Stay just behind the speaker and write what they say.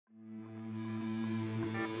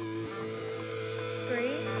3,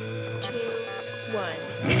 2, 1.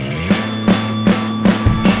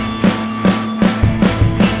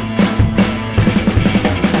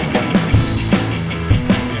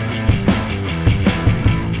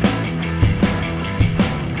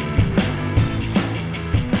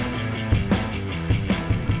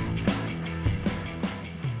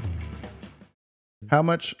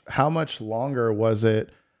 How much longer was it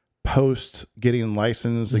post getting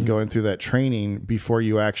licensed and going through that training before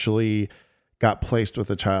you actually got placed with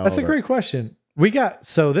a child? That's a great question.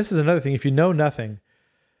 So this is another thing. If you know nothing,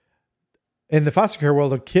 in the foster care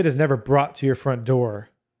world, a kid is never brought to your front door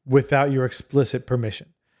without your explicit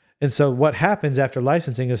permission. And so what happens after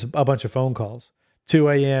licensing is a bunch of phone calls. 2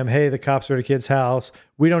 a.m., hey, the cops are at a kid's house.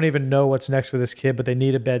 We don't even know what's next for this kid, but they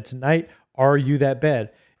need a bed tonight. Are you that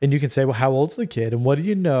bed? And you can say, well, how old's the kid? And what do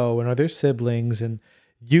you know? And are there siblings? And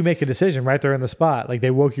you make a decision right there on the spot. Like they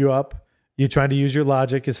woke you up. You're trying to use your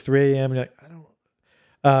logic. It's 3 a.m. And you're like, I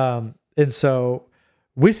don't. And so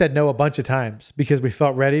we said no a bunch of times because we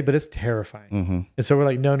felt ready, but it's terrifying. Mm-hmm. And so we're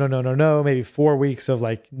like, no. Maybe 4 weeks of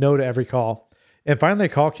like no to every call. And finally a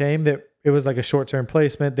call came that it was like a short-term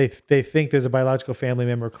placement. They think there's a biological family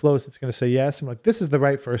member close that's going to say yes. I'm like, this is the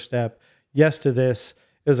right first step. Yes to this.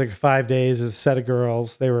 It was like 5 days. It was a set of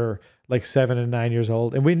girls. They were like 7 and 9 years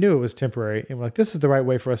old. And we knew it was temporary. And we're like, this is the right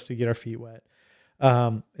way for us to get our feet wet.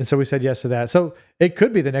 And so we said yes to that. So it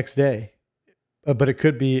could be the next day, but it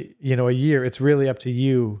could be, a year. It's really up to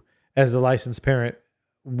you as the licensed parent.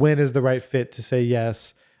 When is the right fit to say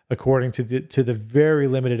yes, according to the very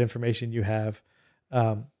limited information you have.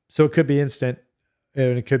 So it could be instant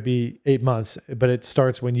and it could be 8 months, but it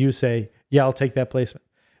starts when you say, yeah, I'll take that placement.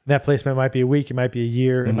 And that placement might be a week, it might be a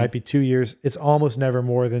year, it might be 2 years. It's almost never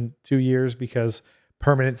more than 2 years because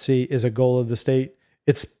permanency is a goal of the state.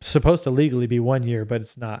 It's supposed to legally be 1 year, but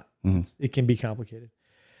it's not. It can be complicated.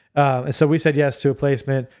 And so we said yes to a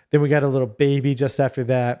placement. Then we got a little baby just after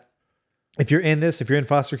that. If you're in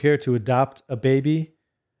foster care to adopt a baby,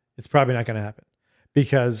 it's probably not going to happen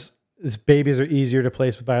because babies are easier to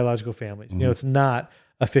place with biological families. It's not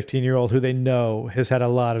a 15-year-old who they know has had a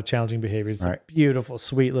lot of challenging behaviors. It's a beautiful,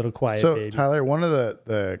 sweet little quiet baby. So Tyler, one of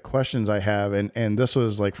the questions I have, and this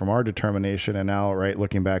was like from our determination and now, right,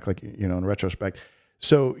 looking back, like, in retrospect.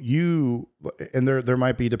 So there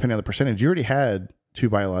might be, depending on the percentage, you already had 2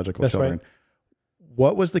 biological children. Right.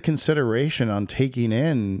 What was the consideration on taking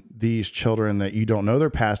in these children that you don't know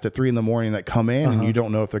they're past at 3 a.m. that come in and you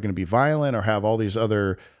don't know if they're going to be violent or have all these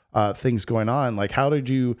other things going on? Like, how did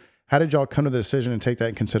y'all come to the decision and take that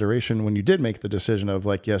in consideration when you did make the decision of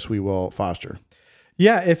like, yes, we will foster?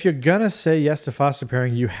 Yeah. If you're going to say yes to foster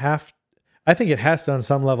parenting, I think it has to on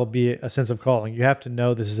some level be a sense of calling. You have to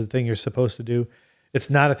know this is a thing you're supposed to do. It's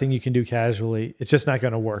not a thing you can do casually. It's just not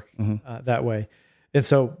going to work that way. And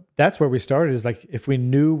so that's where we started is like, if we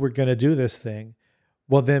knew we're going to do this thing,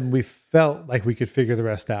 well, then we felt like we could figure the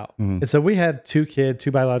rest out. And so we had 2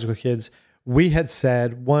 biological kids. We had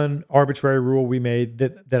said one arbitrary rule we made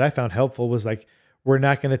that I found helpful was like, we're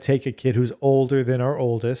not going to take a kid who's older than our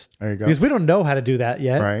oldest. There you go. Because we don't know how to do that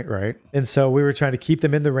yet. Right. And so we were trying to keep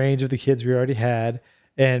them in the range of the kids we already had.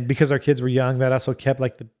 And because our kids were young, that also kept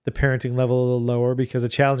like the parenting level a little lower because a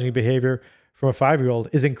challenging behavior from a 5-year-old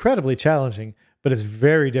is incredibly challenging, but it's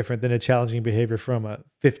very different than a challenging behavior from a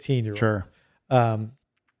 15-year-old. Sure. And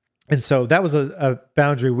so that was a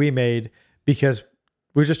boundary we made because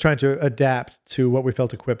we're just trying to adapt to what we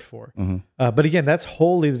felt equipped for. But again, that's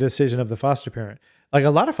wholly the decision of the foster parent. Like a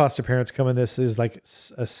lot of foster parents come in this is like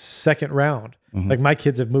a second round. Like my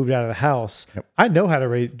kids have moved out of the house. Yep. I know how to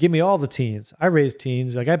raise, give me all the teens. I raised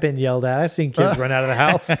teens. Like I've been yelled at. I've seen kids run out of the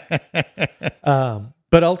house.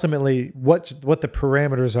 But ultimately what the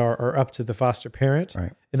parameters are up to the foster parent.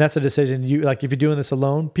 Right. And that's a decision if you're doing this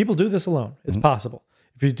alone, people do this alone. It's possible.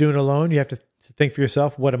 If you're doing it alone, you have to think for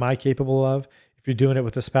yourself, what am I capable of? If you're doing it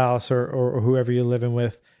with a spouse or whoever you're living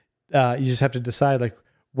with, you just have to decide like,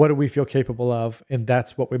 what do we feel capable of? And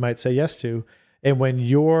that's what we might say yes to. And when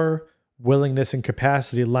your willingness and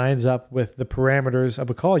capacity lines up with the parameters of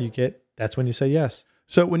a call you get, that's when you say yes.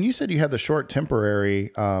 So when you said you had the short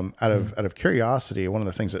temporary, out of curiosity, one of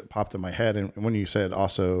the things that popped in my head, and when you said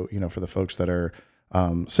also, for the folks that are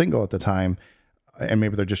single at the time, and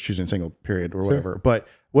maybe they're just choosing single period or whatever, but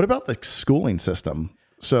what about the schooling system?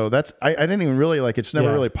 So that's, I didn't even really it's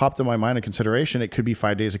never really popped in my mind in consideration. It could be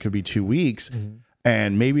 5 days, it could be 2 weeks.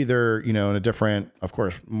 And maybe they're, in a different, of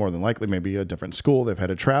course, more than likely, maybe a different school. They've had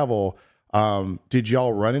to travel. Did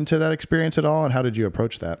y'all run into that experience at all? And how did you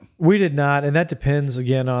approach that? We did not. And that depends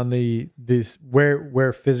again on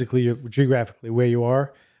where physically, geographically, where you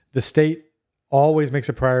are. The state always makes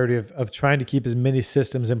a priority of trying to keep as many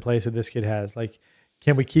systems in place that this kid has. Like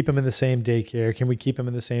can we keep them in the same daycare? Can we keep them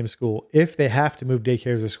in the same school? If they have to move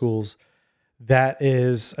daycares or schools, that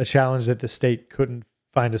is a challenge that the state couldn't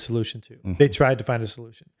find a solution to. They tried to find a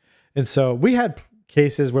solution. And so we had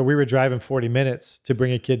cases where we were driving 40 minutes to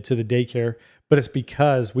bring a kid to the daycare, but it's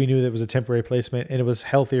because we knew that it was a temporary placement and it was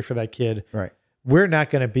healthier for that kid. Right. We're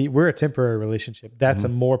a temporary relationship. That's a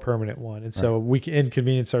more permanent one. And so we can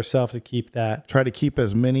inconvenience ourselves to keep that. Try to keep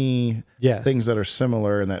as many things that are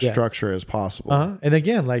similar in that structure as possible. And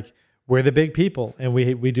again, like we're the big people and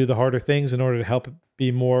we do the harder things in order to help it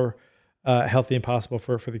be more healthy and possible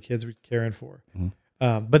for the kids we're caring for.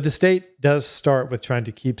 But the state does start with trying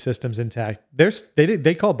to keep systems intact.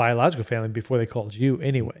 They call biological family before they called you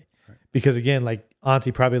anyway, because again, like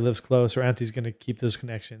auntie probably lives close or auntie's going to keep those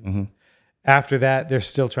connections. After that, they're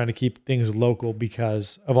still trying to keep things local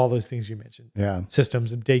because of all those things you mentioned. Yeah.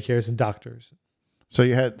 Systems and daycares and doctors. So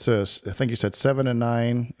you had, I think you said 7 and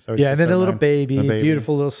 9. And then a little baby,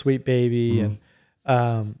 beautiful little sweet baby.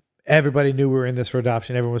 And everybody knew we were in this for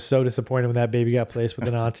adoption. Everyone was so disappointed when that baby got placed with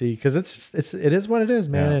an auntie because it is what it is,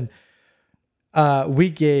 man. Yeah. And we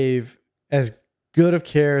gave as good of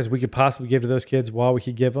care as we could possibly give to those kids while we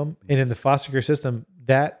could give them. And in the foster care system,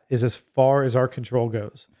 that is as far as our control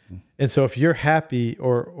goes. And so if you're happy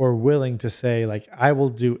or willing to say, like, I will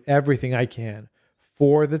do everything I can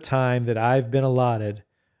for the time that I've been allotted,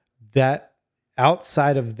 that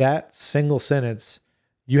outside of that single sentence,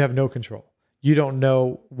 you have no control. You don't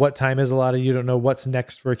know what time is allotted. You don't know what's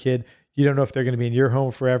next for a kid. You don't know if they're going to be in your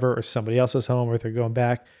home forever or somebody else's home or if they're going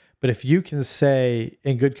back. But if you can say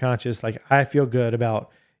in good conscience, like, I feel good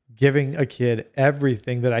about giving a kid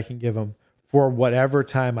everything that I can give them for whatever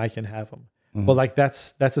time I can have them. Well, like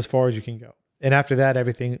that's as far as you can go. And after that,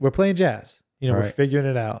 everything, we're playing jazz. We're figuring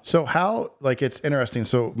it out. So how, like, it's interesting.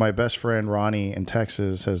 So my best friend, Ronnie in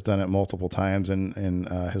Texas, has done it multiple times and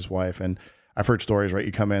his wife. And I've heard stories, right?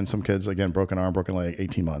 You come in, some kids, again, broken arm, broken leg,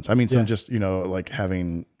 18 months. I mean, some just, like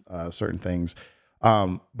having certain things.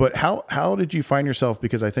 But how did you find yourself?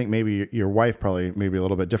 Because I think maybe your wife probably maybe a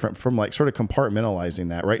little bit different from like sort of compartmentalizing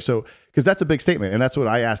that, right? So, because that's a big statement, and that's what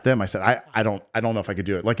I asked them. I said, I don't know if I could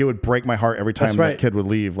do it. Like, it would break my heart every time that kid would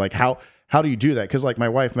leave. Like, how do you do that? Because like my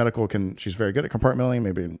wife, she's very good at compartmentalizing,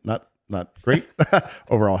 maybe not great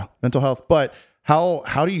overall mental health, but how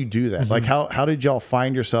do you do that? Like, how did y'all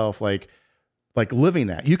find yourself like living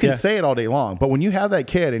that? You can say it all day long, but when you have that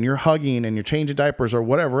kid and you're hugging and you're changing diapers or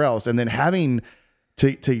whatever else, and then having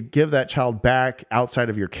to give that child back outside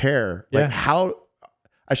of your care, like how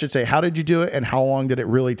did you do it, and how long did it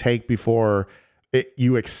really take before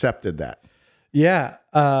you accepted that? Yeah.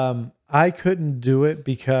 I couldn't do it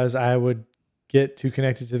because I would get too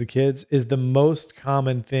connected to the kids is the most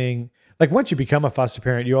common thing. Like, once you become a foster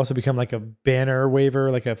parent, you also become like a banner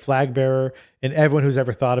waver, like a flag bearer, and everyone who's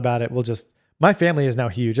ever thought about it will just, my family is now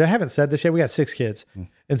huge. I haven't said this yet. We got 6 kids.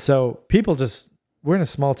 And so people we're in a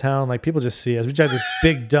small town. Like, people just see us. We drive this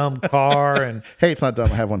big dumb car, and hey, it's not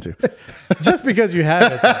dumb. I have one too. Just because you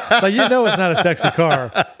have it, like, it's not a sexy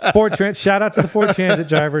car. Shout out to the Ford Transit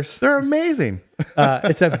drivers. They're amazing.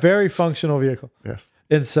 It's a very functional vehicle. Yes.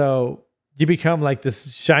 And so you become like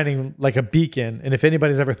this shining, like a beacon. And if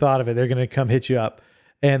anybody's ever thought of it, they're going to come hit you up.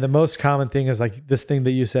 And the most common thing is like this thing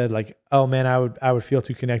that you said, like, oh man, I would feel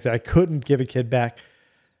too connected. I couldn't give a kid back.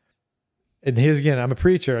 And here's again, I'm a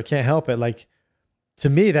preacher. I can't help it. Like, to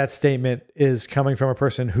me, that statement is coming from a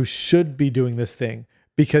person who should be doing this thing,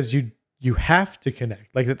 because you have to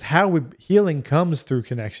connect. Like, that's how healing comes, through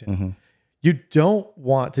connection. You don't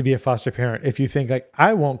want to be a foster parent if you think, like,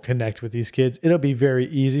 I won't connect with these kids, it'll be very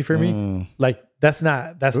easy for me. Like, that's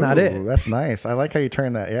not it. That's nice. I like how you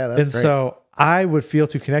turn that. Yeah, that's great. So I would feel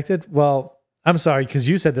too connected. Well, I'm sorry, because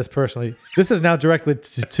you said this personally. This is now directly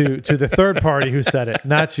to the third party who said it,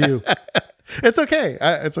 not you. It's okay.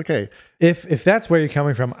 It's okay. If that's where you're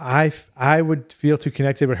coming from, I would feel too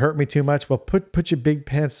connected. It would hurt me too much. Well, put your big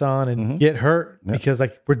pants on and get hurt, because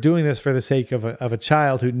like, we're doing this for the sake of a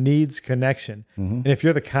child who needs connection. And if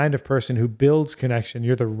you're the kind of person who builds connection,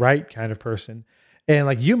 you're the right kind of person. And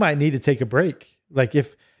like, you might need to take a break. Like,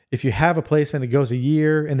 if you have a placement that goes a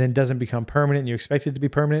year and then doesn't become permanent and you expect it to be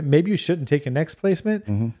permanent, maybe you shouldn't take a next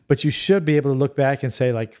placement, but you should be able to look back and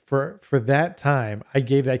say, like, for that time, I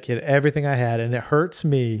gave that kid everything I had, and it hurts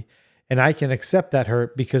me, and I can accept that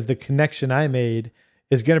hurt because the connection I made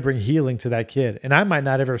is going to bring healing to that kid. And I might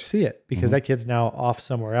not ever see it because that kid's now off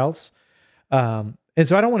somewhere else. And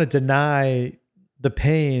so I don't want to deny the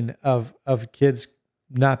pain of kids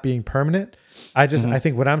not being permanent. I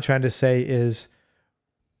think what I'm trying to say is,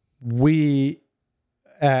 we,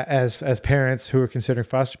 as parents who are considering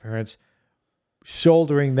foster parents,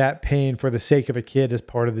 shouldering that pain for the sake of a kid is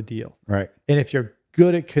part of the deal. Right. And if you're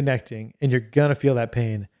good at connecting and you're going to feel that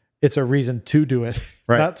pain, it's a reason to do it,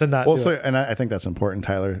 right. not to not do it. And I think that's important,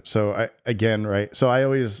 Tyler. So I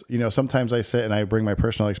always, sometimes I sit and I bring my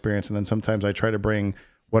personal experience, and then sometimes I try to bring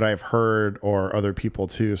what I've heard or other people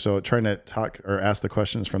too. So trying to talk or ask the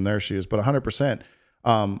questions from their shoes, but 100%,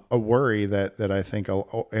 a worry that I think,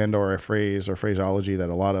 and or a phrase or phraseology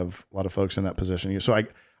that a lot of folks in that position use. So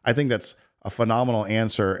I think that's a phenomenal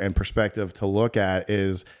answer and perspective to look at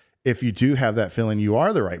is, if you do have that feeling, you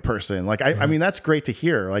are the right person. Like, I mean, that's great to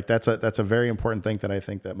hear. Like that's a very important thing that I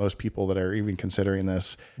think that most people that are even considering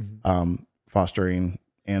this, fostering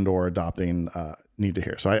and or adopting, need to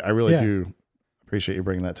hear. So I really do appreciate you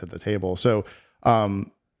bringing that to the table. So,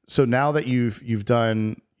 so now that you've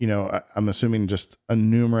done, I'm assuming just a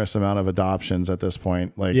numerous amount of adoptions at this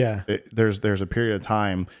point, like there's a period of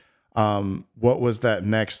time. What was that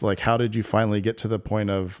next? Like, how did you finally get to the point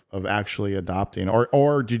of actually adopting,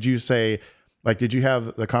 or did you say, like, did you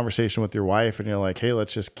have the conversation with your wife and you're like, hey,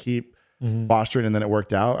 let's just keep fostering, and then it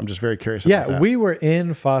worked out? I'm just very curious about that. We were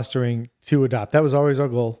in fostering to adopt. That was always our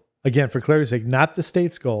goal. Again, for clarity's sake, not the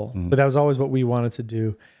state's goal, but that was always what we wanted to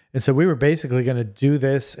do. And so we were basically going to do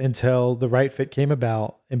this until the right fit came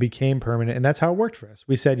about and became permanent. And that's how it worked for us.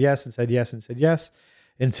 We said yes and said yes and said yes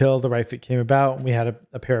until the right fit came about. We had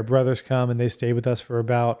a pair of brothers come, and they stayed with us for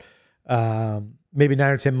about maybe 9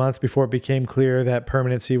 or 10 months before it became clear that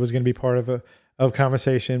permanency was going to be part of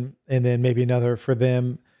conversation. And then maybe another for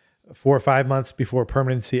them 4 or 5 months before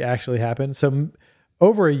permanency actually happened. So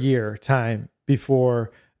over a year time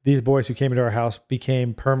before these boys who came into our house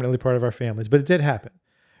became permanently part of our families, but it did happen.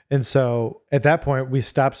 And so at that point, we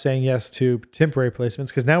stopped saying yes to temporary placements,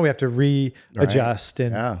 because now we have to readjust.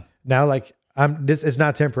 Right. And now, like, it's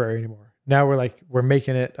not temporary anymore. Now we're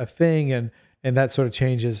making it a thing, and that sort of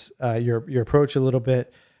changes your approach a little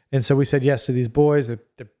bit. And so we said yes to these boys. They're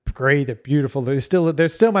great. They're beautiful. They're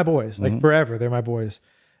still my boys. Like forever, they're my boys,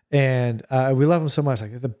 and we love them so much. Like,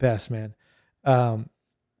 they're the best, man.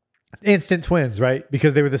 Instant twins, right?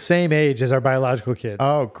 Because they were the same age as our biological kids.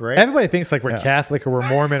 Oh, great. Everybody thinks like we're Catholic or we're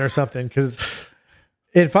Mormon or something, because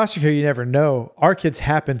in foster care, you never know. Our kids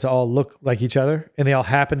happen to all look like each other, and they all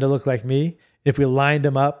happen to look like me. If we lined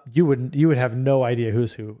them up, you would have no idea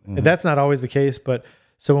who's who. And that's not always the case, but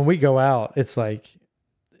so when we go out, it's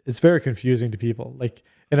very confusing to people. Like,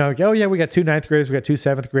 and I'm like, oh yeah, we got 2 9th graders, we got 2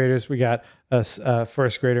 7th graders, we got a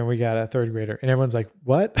first grader, and we got a 3rd grader. And everyone's like,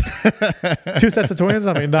 what? 2 sets of twins?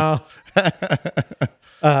 I mean, no.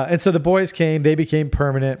 And so the boys came, they became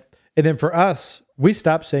permanent. And then for us, we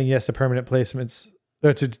stopped saying yes to permanent placements,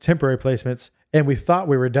 or to temporary placements, and we thought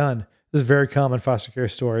we were done. This is a very common foster care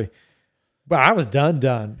story. But I was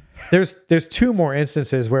done. There's 2 more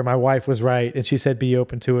instances where my wife was right, and she said be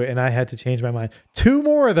open to it, and I had to change my mind. 2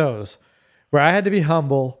 more of those where I had to be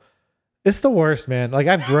humble. It's the worst, man. Like,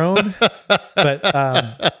 I've grown, but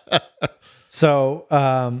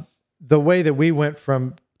the way that we went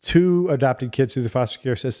from 2 adopted kids through the foster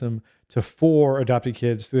care system to 4 adopted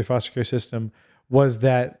kids through the foster care system was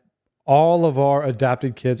that all of our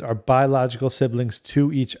adopted kids are biological siblings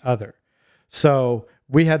to each other. So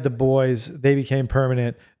we had the boys, they became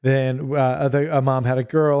permanent. Then a mom had a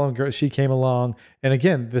girl, she came along. And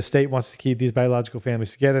again, the state wants to keep these biological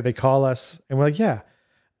families together. They call us, and we're like, yeah.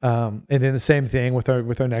 And then the same thing with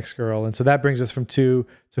our next girl. And so that brings us from 2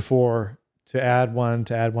 to 4 to add one.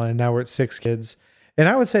 And now we're at 6 kids. And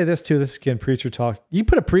I would say this too, this is again, preacher talk. You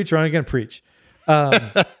put a preacher on, you're going to preach.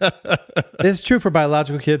 This is true for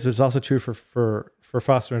biological kids, but it's also true for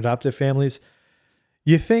foster and adoptive families.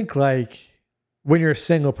 You think, like, when you're a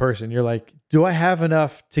single person, you're like, do I have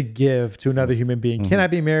enough to give to another human being? Can I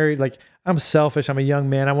be married? Like, I'm selfish. I'm a young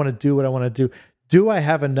man. I want to do what I want to do. Do I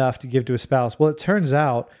have enough to give to a spouse? Well, it turns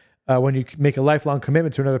out when you make a lifelong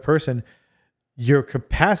commitment to another person, your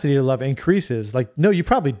capacity to love increases. Like, no, you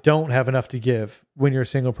probably don't have enough to give when you're a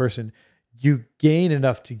single person. You gain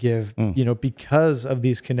enough to give, because of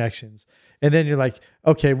these connections. And then you're like,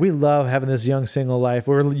 okay, we love having this young single life.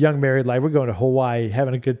 We're a young married life. We're going to Hawaii,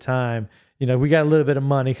 having a good time. We got a little bit of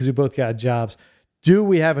money because we both got jobs. Do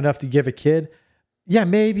we have enough to give a kid? Yeah,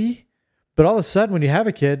 maybe. But all of a sudden, when you have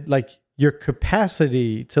a kid, like, your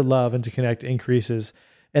capacity to love and to connect increases.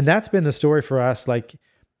 And that's been the story for us. Like,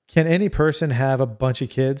 can any person have a bunch of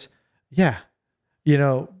kids? Yeah.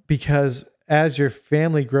 Because as your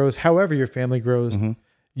family grows, however your family grows,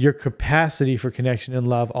 your capacity for connection and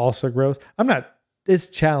love also grows. It's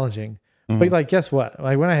challenging. But like, guess what?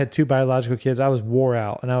 Like, when I had 2 biological kids, I was wore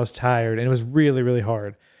out and I was tired, and it was really, really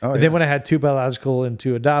hard. Then when I had 2 biological and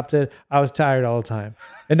 2 adopted, I was tired all the time.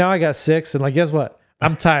 And now I got 6, and like, guess what?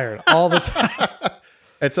 I'm tired all the time.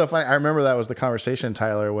 It's so funny. I remember that was the conversation,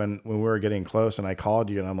 Tyler, when we were getting close and I called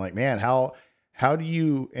you and I'm like, man, how do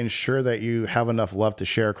you ensure that you have enough love to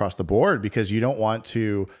share across the board? Because you don't want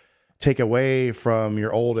to take away from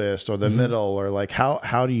your oldest or the middle, or like,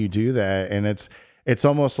 how do you do that? And it's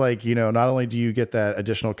almost like, not only do you get that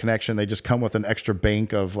additional connection, they just come with an extra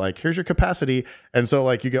bank of like, here's your capacity. And so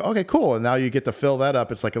like you go, okay, cool. And now you get to fill that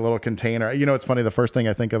up. It's like a little container. It's funny. The first thing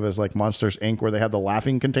I think of is like Monsters Inc., where they have the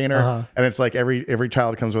laughing container. And it's like every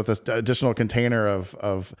child comes with this additional container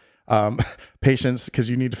of patience, because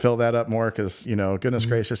you need to fill that up more, because goodness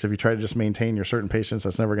gracious, if you try to just maintain your certain patience,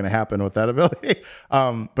 that's never going to happen with that ability.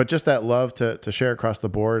 But just that love to share across the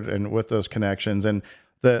board and with those connections, and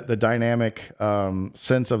the dynamic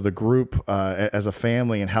sense of the group as a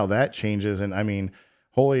family and how that changes. And I mean,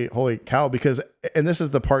 holy cow, because, and this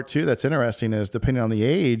is the part too that's interesting, is depending on the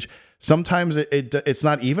age, sometimes it's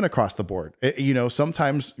not even across the board.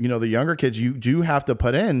 Sometimes, the younger kids, you do have to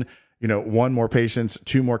put in, one more patience,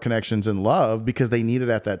 two more connections and love, because they need it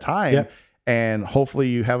at that time. Yep. And hopefully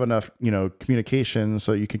you have enough, communication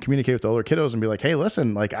so you can communicate with the older kiddos and be like, hey,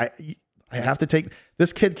 listen, like I have to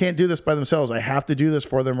this kid can't do this by themselves. I have to do this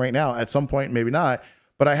for them right now. At some point, maybe not,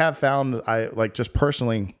 but I have found, just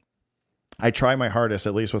personally, I try my hardest,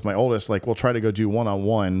 at least with my oldest, like we'll try to go do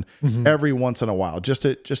one-on-one every once in a while, just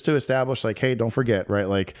to establish like, hey, don't forget, right?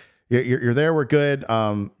 Like you're there, we're good.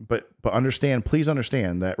 But please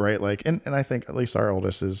understand that, right? Like, and I think at least our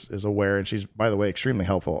oldest is aware, and she's, by the way, extremely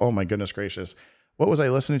helpful. Oh my goodness gracious. What was I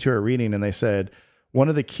listening to her reading? And they said, one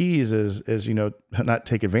of the keys is, not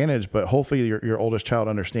take advantage, but hopefully your oldest child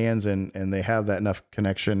understands and they have that enough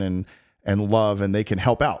connection and love, and they can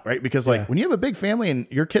help out, right? Because like when you have a big family and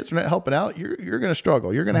your kids are not helping out, you're going to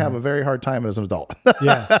struggle. You're going to have a very hard time as an adult.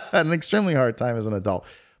 An extremely hard time as an adult.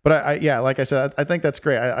 But I like I said, I think that's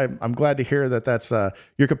great. I'm glad to hear that that's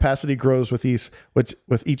your capacity grows with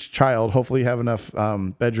each child. Hopefully you have enough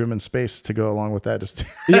bedroom and space to go along with that.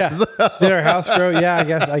 Did our house grow? Yeah,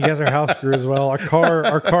 I guess our house grew as well. Our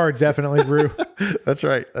car definitely grew. That's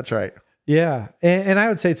right. Yeah. And I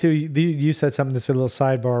would say too, you said something that's a little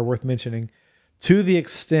sidebar worth mentioning. To the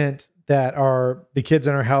extent that the kids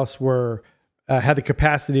in our house had the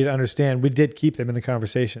capacity to understand, we did keep them in the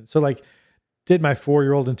conversation. So like, did my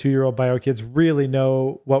 4-year-old and 2-year-old bio kids really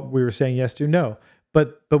know what we were saying yes to? No.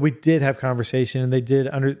 But we did have conversation, and they did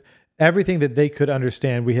everything that they could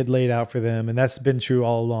understand, we had laid out for them. And that's been true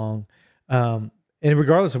all along. And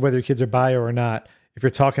regardless of whether your kids are bio or not, if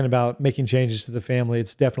you're talking about making changes to the family,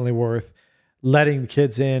 it's definitely worth letting the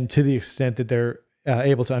kids in to the extent that they're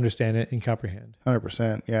able to understand it and comprehend.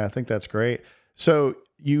 100%. Yeah, I think that's great. So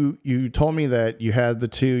you told me that you had the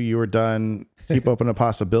 2, you were done, keep open a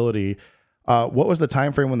possibility. What was the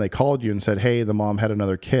time frame when they called you and said, hey, the mom had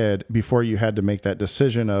another kid, before you had to make that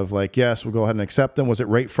decision of like, yes, we'll go ahead and accept them? Was it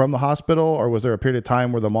right from the hospital, or was there a period of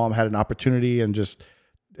time where the mom had an opportunity and just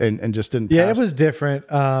didn't pass? It was different.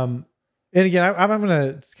 And again, I'm going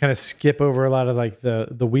to kind of skip over a lot of like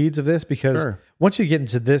the weeds of this, because once you get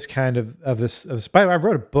into this kind of this, I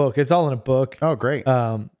wrote a book. It's all in a book. Oh, great.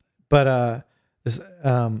 Once you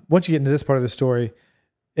get into this part of the story,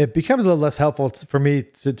 it becomes a little less helpful for me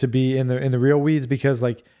to be in the real weeds, because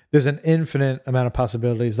like there's an infinite amount of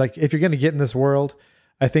possibilities. Like if you're going to get in this world,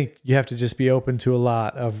 I think you have to just be open to a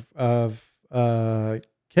lot of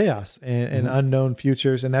chaos and unknown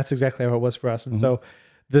futures. And that's exactly how it was for us. And so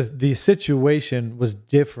the situation was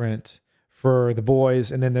different for the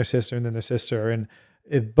boys, and then their sister, and then their sister, and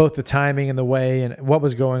both the timing and the way and what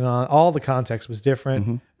was going on, all the context was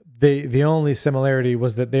different. The only similarity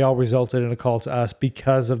was that they all resulted in a call to us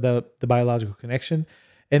because of the biological connection.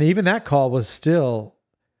 And even that call was still,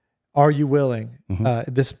 are you willing?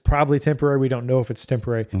 This is probably temporary. We don't know if it's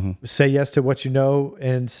temporary. Say yes to what you know,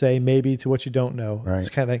 and say maybe to what you don't know. Right. It's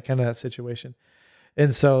kind of that situation.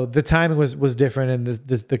 And so the timing was different, and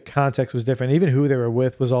the context was different. Even who they were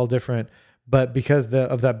with was all different. But because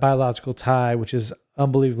of that biological tie, which is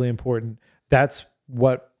unbelievably important, that's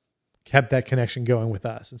what kept that connection going with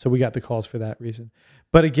us. And so we got the calls for that reason.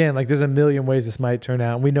 But again, like there's a million ways this might turn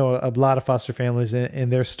out. And we know a lot of foster families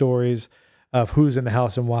and their stories of who's in the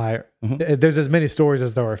house and why. There's as many stories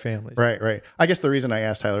as there are families. Right. I guess the reason I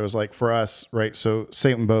asked, Tyler, was like for us, right? So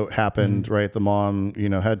same boat happened, right? The mom,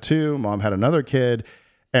 had 2, mom had another kid,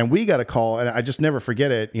 and we got a call, and I just never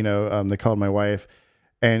forget it. They called my wife,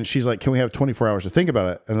 and she's like, can we have 24 hours to think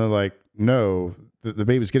about it? And they're like, no, the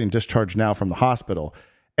baby's getting discharged now from the hospital.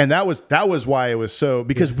 And that was why it was so,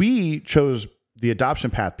 because we chose the adoption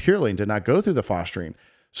path purely and did not go through the fostering.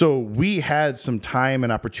 So we had some time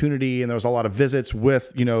and opportunity, and there was a lot of visits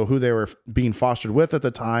with, who they were being fostered with at the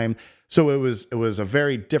time. So it was a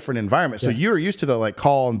very different environment. So you're used to the like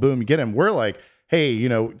call and boom, you get him. We're like, hey,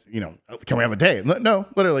 can we have a day? No,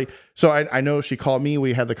 literally. So I know she called me.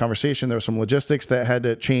 We had the conversation. There was some logistics that had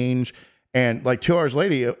to change. And like 2 hours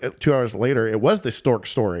later, it was the stork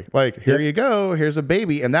story. Like, here you go. Here's a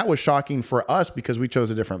baby. And that was shocking for us because we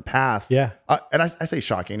chose a different path. Yeah. And I say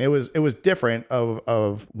shocking. It was different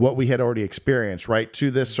of what we had already experienced, right, to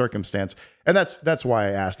this circumstance. And that's why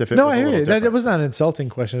I asked if it was I a hear little you. different. That was not an insulting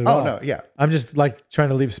question at all. Oh, no, yeah. I'm just like trying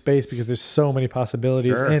to leave space because there's so many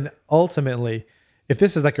possibilities. Sure. And ultimately, if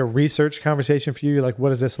this is like a research conversation for you, like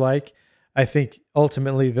what is this like? I think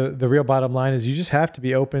ultimately the real bottom line is you just have to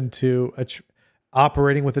be open to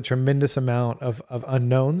operating with a tremendous amount of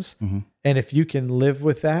unknowns. Mm-hmm. And if you can live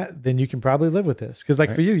with that, then you can probably live with this. Because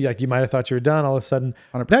for you, like you might have thought you were done. All of a sudden,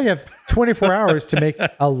 100%. now you have 24 hours to make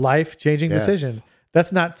a life-changing decision.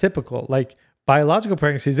 That's not typical. Like biological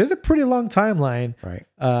pregnancies, there's a pretty long timeline. Right.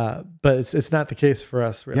 But it's not the case for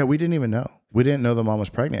us. Really. Yeah, we didn't even know. We didn't know the mom was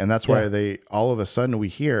pregnant. And that's why all of a sudden we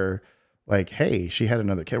hear like, hey, she had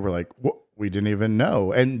another kid. We're like, what? We didn't even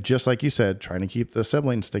know. And just like you said, trying to keep the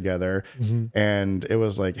siblings together. Mm-hmm. And it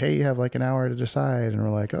was like, hey, you have like an hour to decide. And we're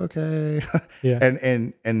like, okay. Yeah.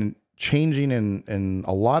 And changing in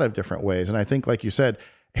a lot of different ways. And I think, like you said,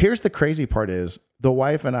 here's the crazy part is the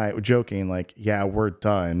wife and I were joking like, yeah, we're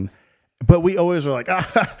done. But we always were like,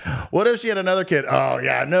 what if she had another kid? Oh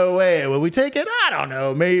yeah, no way. Will we take it? I don't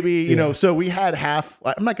know. Maybe, you know, so we had half,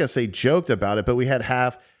 I'm not going to say joked about it, but we had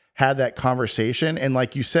that conversation. And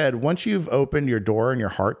like you said, once you've opened your door and your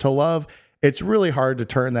heart to love, it's really hard to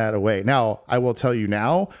turn that away. Now, I will tell you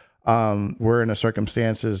now, we're in a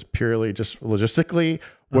circumstances purely just logistically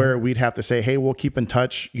where we'd have to say, hey, we'll keep in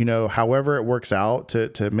touch, however it works out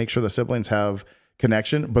to make sure the siblings have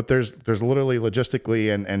connection. But there's literally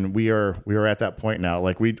logistically, and we are at that point now.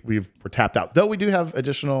 Like we're tapped out, though we do have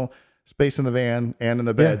additional space in the van and in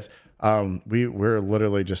the beds. Yeah. We're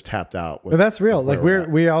literally just tapped out. But that's real. Like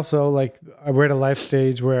we also like we're at a life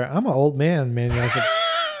stage where I'm an old man, man.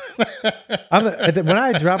 When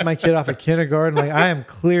I drop my kid off at kindergarten, like I am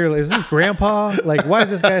clearly, is this grandpa? Like, why is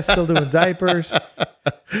this guy still doing diapers?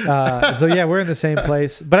 So yeah, we're in the same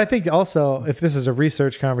place. But I think also if this is a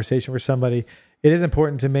research conversation for somebody, it is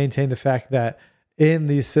important to maintain the fact that in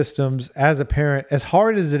these systems, as a parent, as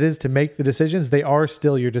hard as it is to make the decisions, they are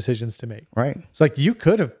still your decisions to make. Right. It's like you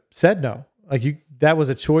could have said no. Like that was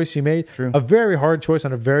a choice you made. True. A very hard choice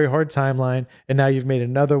on a very hard timeline, and now you've made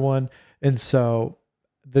another one. And so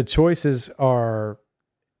the choices are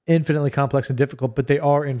infinitely complex and difficult, but they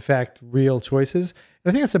are in fact real choices.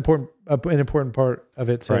 And I think that's an important part of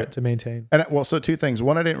it to maintain. And well, so two things.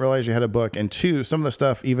 One, I didn't realize you had a book, and two, some of the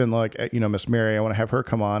stuff, even like Miss Mary, I want to have her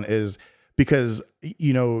come on is. Because,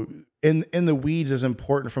 in the weeds is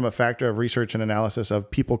important from a factor of research and analysis of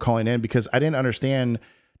people calling in, because I didn't understand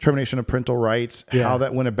termination of parental rights, how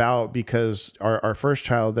that went about, because our first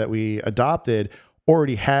child that we adopted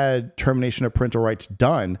already had termination of parental rights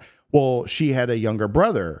done. Well, she had a younger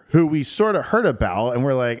brother who we sort of heard about, and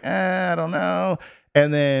we're like, I don't know.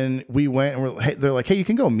 And then we went and they're like, hey, you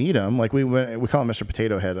can go meet him. Like we call him Mr.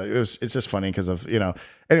 Potato Head. It's just funny because of,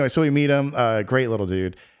 anyway, so we meet him, great little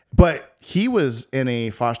dude. But he was in a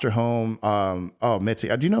foster home. Mitzi.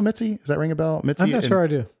 Do you know Mitzi? Does that ring a bell? Mitzi. I'm not sure I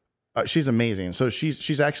do. She's amazing. So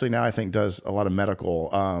she's actually now, I think, does a lot of medical.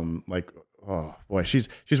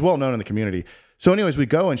 She's well known in the community. So, anyways, we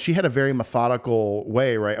go and she had a very methodical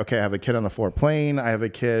way. Right? Okay, I have a kid on the floor playing. I have a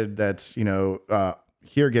kid that's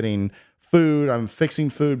here getting food. I'm fixing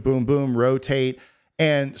food. Boom, boom, rotate.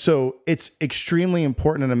 And so it's extremely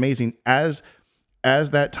important and amazing as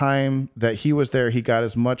that time that he was there, he got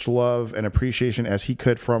as much love and appreciation as he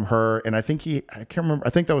could from her. And I think I can't remember.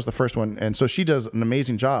 I think that was the first one. And so she does an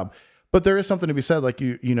amazing job, but there is something to be said, like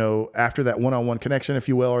after that one-on-one connection, if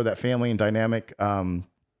you will, or that family and dynamic,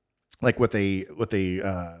 like with a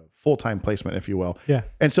full-time placement, if you will. Yeah.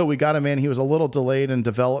 And so we got him in, he was a little delayed in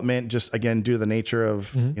development, just again, due to the nature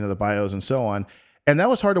of, the bios and so on. And that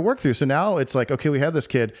was hard to work through. So now it's like, okay, we have this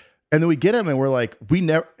kid. And then we get him and we're like, we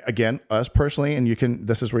never, again, us personally, and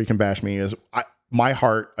this is where you can bash me, is my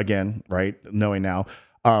heart, again, right? Knowing now,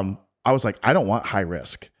 I was like, I don't want high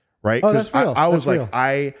risk, right? Oh, that's real. I was like,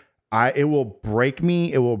 it will break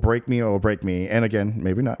me. It will break me. It will break me. And again,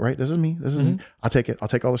 maybe not, right? This is me. I'll take it. I'll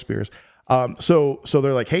take all the spears. So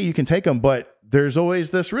they're like, hey, you can take him, but there's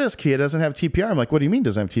always this risk. He doesn't have TPR. I'm like, what do you mean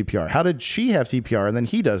doesn't have TPR? How did she have TPR and then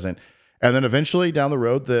he doesn't? And then eventually down the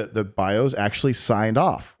road, the bios actually signed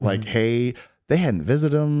off. Like, hey, they hadn't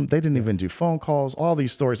visited him. They didn't even do phone calls. All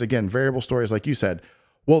these stories, again, variable stories, like you said.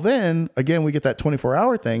 Well, then again, we get that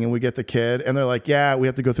 24-hour thing and we get the kid and they're like, yeah, we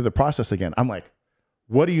have to go through the process again. I'm like,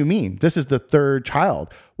 what do you mean? This is the third child.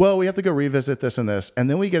 Well, we have to go revisit this and this. And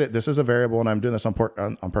then we get it. This is a variable, and I'm doing this on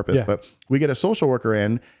purpose, but we get a social worker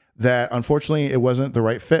in that unfortunately it wasn't the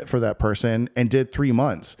right fit for that person and did 3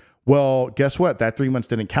 months. Well, guess what? That 3 months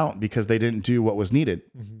didn't count because they didn't do what was needed.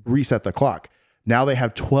 Reset the clock. Now they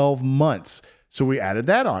have 12 months. So we added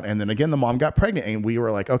that on. And then again, the mom got pregnant and we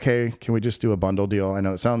were like, okay, can we just do a bundle deal? I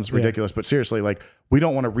know it sounds ridiculous, but seriously, like we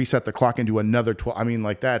don't want to reset the clock and do another 12. I mean,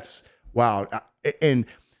 like that's wow. And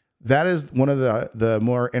that is one of the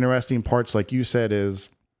more interesting parts, like you said, is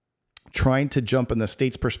trying to jump in the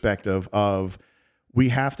state's perspective of we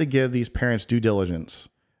have to give these parents due diligence.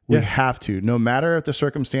 We have to, no matter if the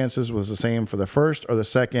circumstances was the same for the first or the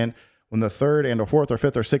second, when the third and or fourth or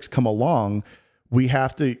fifth or sixth come along, we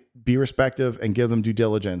have to be respectful and give them due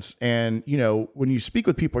diligence. And, you know, when you speak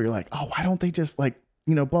with people, you're like, oh, why don't they just like,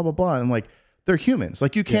 you know, blah, blah, blah. And like, they're humans.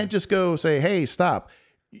 Like you can't just go say, hey, stop.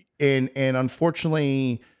 And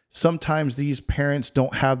unfortunately, sometimes these parents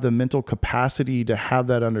don't have the mental capacity to have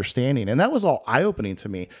that understanding. And that was all eye-opening to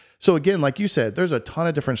me. So again, like you said, there's a ton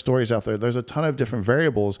of different stories out there. There's a ton of different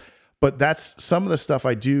variables, but that's some of the stuff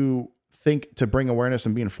I do think to bring awareness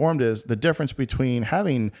and be informed is the difference between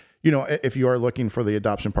having, you know, if you are looking for the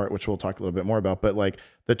adoption part, which we'll talk a little bit more about, but like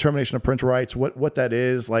the termination of parental rights, what that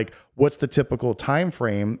is, like what's the typical time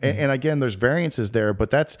frame. And again, there's variances there,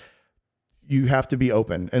 but that's, you have to be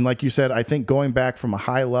open. And like you said, I think going back from a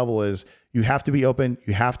high level is you have to be open.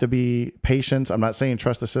 You have to be patient. I'm not saying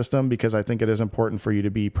trust the system because I think it is important for you to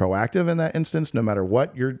be proactive in that instance, no matter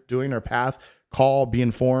what you're doing or path. Call, be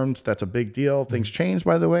informed. That's a big deal. Things change,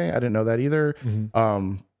 by the way. I didn't know that either.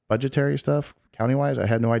 Budgetary stuff, county-wise, I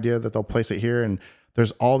had no idea that they'll place it here. And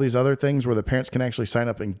there's all these other things where the parents can actually sign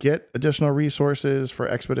up and get additional resources for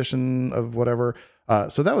expedition of whatever.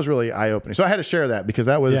 So that was really eye-opening. So I had to share that because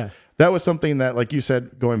that was something that, like you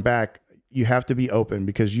said, going back, you have to be open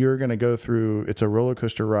because you're going to go through, it's a roller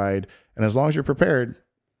coaster ride. And as long as you're prepared,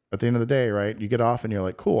 at the end of the day, right, you get off and you're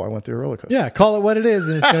like, cool, I went through a roller coaster. Yeah, call it what it is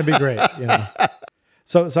and it's going to be great. You know?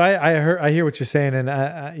 So I hear what you're saying, and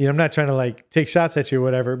I'm not trying to like take shots at you or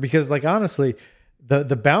whatever, because like honestly,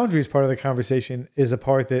 the boundaries part of the conversation is a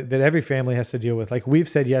part that every family has to deal with. Like we've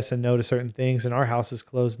said yes and no to certain things, and our house is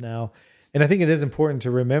closed now. And I think it is important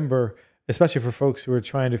to remember, especially for folks who are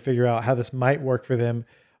trying to figure out how this might work for them.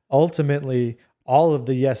 Ultimately, all of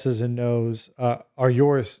the yeses and nos are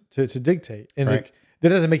yours to dictate, and right. That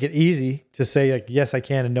doesn't make it easy to say like yes I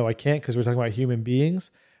can and no I can't, because we're talking about human beings.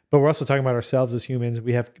 But we're also talking about ourselves as humans.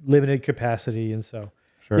 We have limited capacity. And so,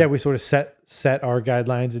 we sort of set our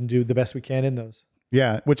guidelines and do the best we can in those.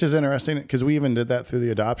 Yeah, which is interesting because we even did that through the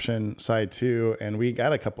adoption side too. And we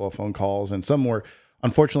got a couple of phone calls, and some were,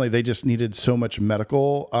 unfortunately, they just needed so much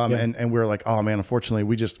medical. And we were like, oh man, unfortunately,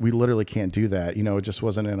 we literally can't do that. You know, it just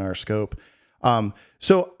wasn't in our scope.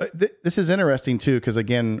 So this is interesting too, because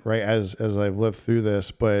again, right, as I've lived through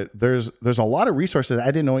this, but there's a lot of resources I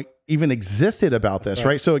didn't know even existed about this,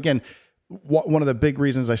 right? So again, one of the big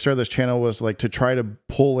reasons I started this channel was like to try to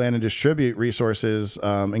pull in and distribute resources,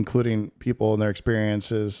 including people and their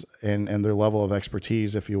experiences and their level of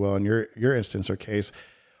expertise, if you will, in your instance or case.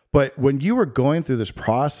 But when you were going through this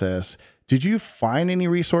process, did you find any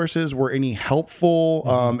resources? Were any helpful?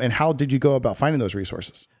 And how did you go about finding those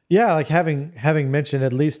resources? Yeah, like having mentioned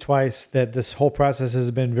at least twice that this whole process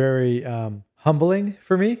has been very humbling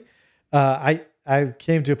for me. I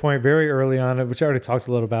came to a point very early on, which I already talked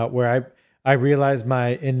a little about, where I realized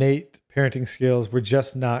my innate parenting skills were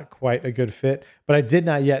just not quite a good fit, but I did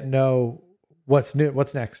not yet know what's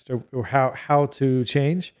next, or how to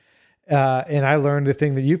change. And I learned the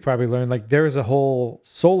thing that you've probably learned, like there is a whole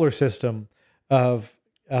solar system of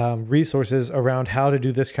resources around how to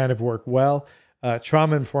do this kind of work well.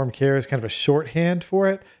 Trauma-informed care is kind of a shorthand for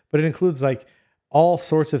it, but it includes like all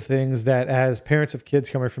sorts of things that as parents of kids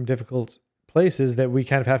coming from difficult places that we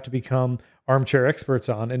kind of have to become armchair experts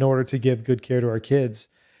on in order to give good care to our kids.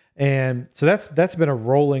 And so that's been a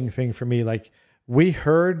rolling thing for me. Like we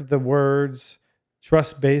heard the words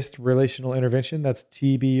trust-based relational intervention, that's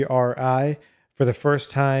TBRI, for the first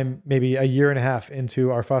time, maybe a year and a half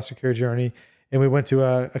into our foster care journey. And we went to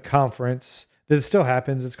a conference that it still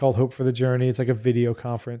happens. It's called Hope for the Journey. It's like a video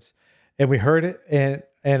conference. And we heard it.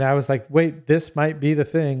 And I was like, wait, this might be the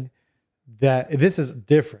thing that this is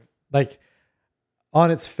different. Like on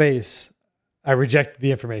its face, I reject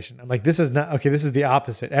the information. I'm like, this is not, okay, this is the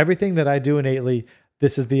opposite. Everything that I do innately,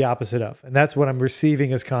 this is the opposite of. And that's what I'm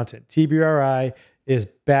receiving as content. TBRI is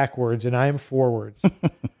backwards and I am forwards.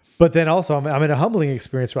 But then also I'm in a humbling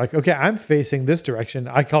experience where like, okay, I'm facing this direction.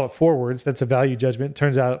 I call it forwards. That's a value judgment.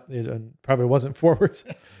 Turns out it probably wasn't forwards.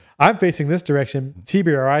 I'm facing this direction.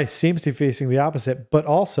 TBRI seems to be facing the opposite, but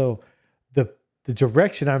also the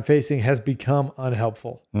direction I'm facing has become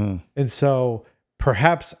unhelpful. And so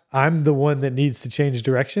perhaps I'm the one that needs to change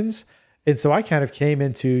directions. And so I kind of came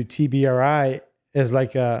into TBRI as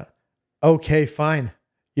like okay, fine.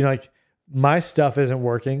 Like my stuff isn't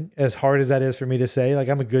working, as hard as that is for me to say. Like,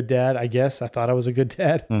 I'm a good dad, I guess. I thought I was a good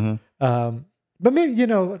dad. But maybe,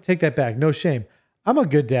 take that back. No shame. I'm a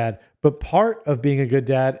good dad. But part of being a good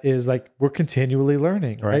dad is like we're continually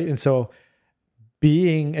learning, right? And so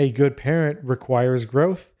being a good parent requires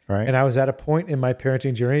growth. Right. And I was at a point in my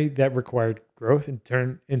parenting journey that required growth, in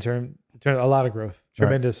turn, a lot of growth,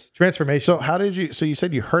 tremendous transformation. So you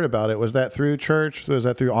said you heard about it. Was that through church? Was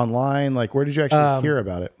that through online? Like, where did you actually hear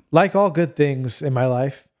about it? Like all good things in my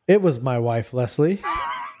life, it was my wife, Leslie.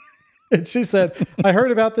 And she said, I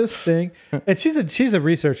heard about this thing. And she's a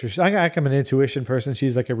researcher. I'm an intuition person.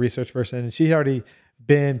 She's like a research person. And she'd already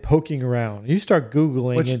been poking around. You start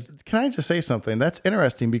Googling. Can I just say something? That's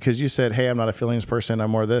interesting because you said, hey, I'm not a feelings person.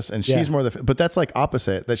 I'm more this. And she's more but that's like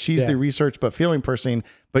opposite. That she's the research but feeling person,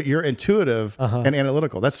 but you're intuitive and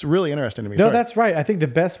analytical. That's really interesting to me. No, that's right. I think the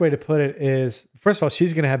best way to put it is, first of all,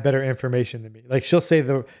 she's going to have better information than me. Like, she'll say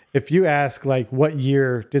if you ask like what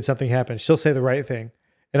year did something happen, she'll say the right thing.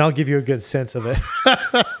 And I'll give you a good sense of it.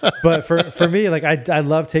 But for me, like I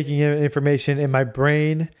love taking in information, and my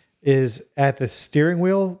brain is at the steering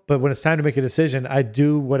wheel. But when it's time to make a decision, I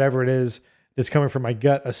do whatever it is that's coming from my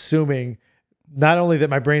gut, assuming not only that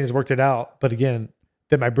my brain has worked it out, but again,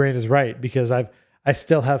 that my brain is right, because I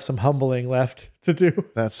still have some humbling left to do.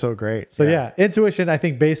 That's so great. So yeah, intuition, I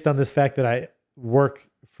think, based on this fact that I work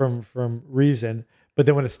from reason, but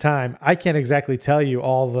then when it's time, I can't exactly tell you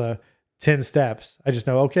all the 10 steps. I just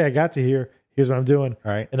know, okay, I got to here. Here's what I'm doing.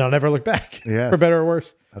 All right. And I'll never look back for better or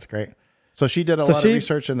worse. That's great. So she did a lot of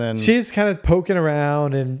research, and then she's kind of poking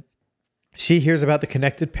around, and she hears about The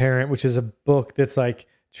Connected Parent, which is a book that's like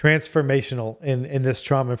transformational in this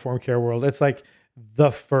trauma-informed care world. It's like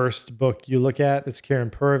the first book you look at. It's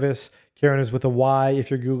Karen Purvis. Karen is with a Y.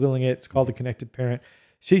 If you're Googling it, it's called The Connected Parent.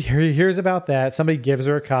 She hears about that. Somebody gives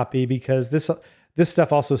her a copy because this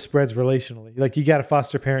stuff also spreads relationally. Like, you got a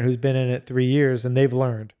foster parent who's been in it 3 years and they've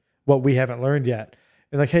learned what we haven't learned yet.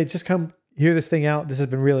 And like, hey, just come hear this thing out. This has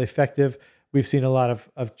been really effective. We've seen a lot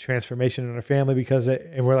of transformation in our family because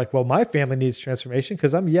and we're like, well, my family needs transformation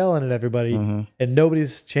because I'm yelling at everybody and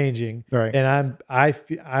nobody's changing. Right. And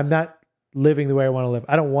I'm not living the way I want to live.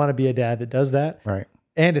 I don't want to be a dad that does that. Right.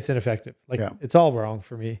 And it's ineffective. Like, it's all wrong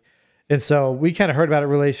for me. And so we kind of heard about it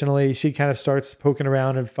relationally. She kind of starts poking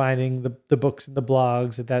around and finding the books and the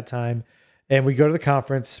blogs at that time. And we go to the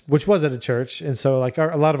conference, which was at a church. And so like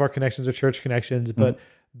a lot of our connections are church connections, but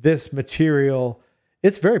this material,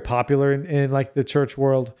 it's very popular in like the church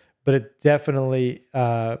world, but it definitely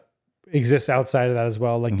exists outside of that as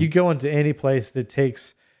well. Like, you go into any place that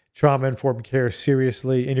takes trauma-informed care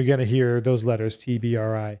seriously, and you're going to hear those letters,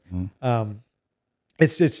 TBRI.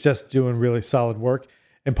 It's just doing really solid work.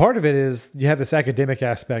 And part of it is you have this academic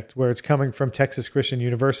aspect where it's coming from Texas Christian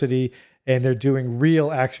University, and they're doing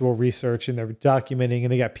real actual research, and they're documenting,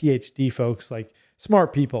 and they got PhD folks, like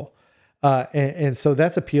smart people. And so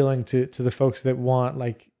that's appealing to the folks that want,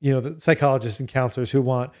 like, the psychologists and counselors who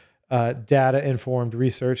want data informed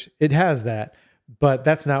research. It has that, but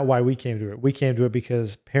that's not why we came to it. We came to it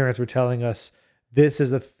because parents were telling us this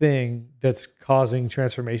is a thing that's causing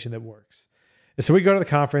transformation that works. And so we go to the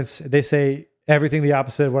conference. They say everything the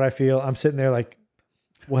opposite of what I feel. I'm sitting there like,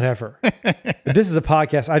 whatever. This is a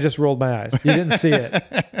podcast. I just rolled my eyes. You didn't see it.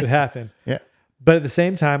 It happened. Yeah. But at the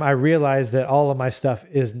same time, I realized that all of my stuff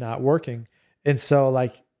is not working. And so,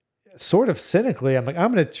 like, sort of cynically, I'm like,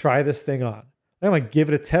 I'm going to try this thing on. I'm going to give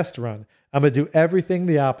it a test run. I'm going to do everything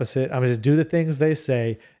the opposite. I'm going to just do the things they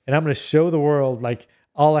say. And I'm going to show the world, like,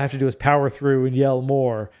 all I have to do is power through and yell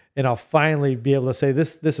more. And I'll finally be able to say,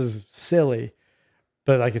 this is silly.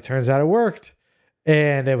 But, like, it turns out it worked.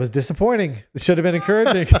 And it was disappointing. It should have been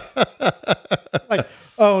encouraging. Like,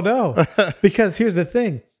 oh, no. Because here's the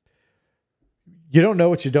thing. You don't know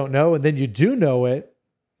what you don't know, and then you do know it.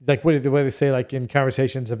 Like the way they say, like in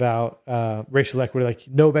conversations about racial equity, like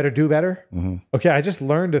know better, do better. Okay, I just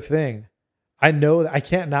learned a thing. I know that I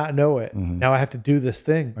can't not know it. Now I have to do this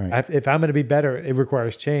thing. Right. If I'm going to be better, it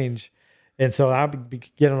requires change. And so I'll be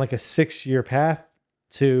getting like a 6-year path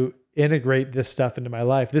to integrate this stuff into my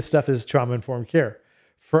life. This stuff is trauma-informed care.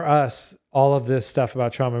 For us, all of this stuff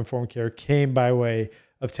about trauma-informed care came by way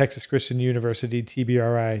of Texas Christian University,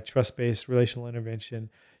 TBRI, trust-based relational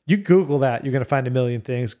intervention. You Google that, you're going to find a million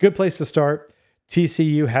things. Good place to start.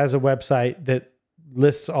 TCU has a website that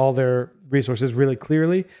lists all their resources really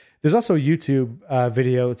clearly, There's also a YouTube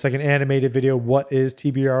video. It's like an animated video. What is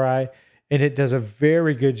TBRI? And it does a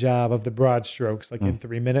very good job of the broad strokes, like in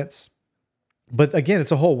 3 minutes. But again,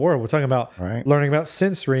 it's a whole world. We're talking about learning about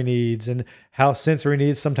sensory needs and how sensory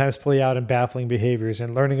needs sometimes play out in baffling behaviors,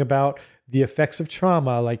 and learning about the effects of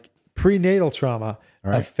trauma, like prenatal trauma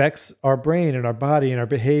affects our brain and our body and our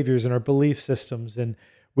behaviors and our belief systems. And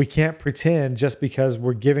we can't pretend just because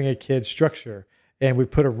we're giving a kid structure and we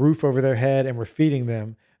put a roof over their head and we're feeding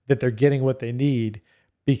them that they're getting what they need,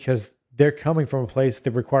 because they're coming from a place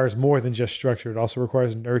that requires more than just structure. It also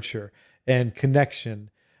requires nurture and connection.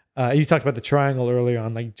 You talked about the triangle earlier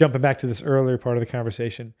on, like jumping back to this earlier part of the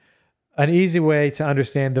conversation. An easy way to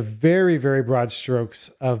understand the very, very broad strokes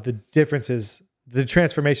of the differences, the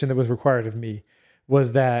transformation that was required of me,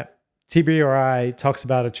 was that TBRI talks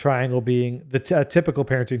about a triangle being a typical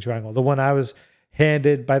parenting triangle, the one I was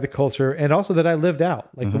handed by the culture, and also that I lived out,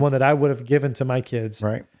 like the one that I would have given to my kids.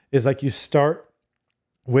 Is like you start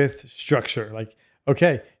with structure. Like,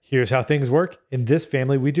 okay, here's how things work. In this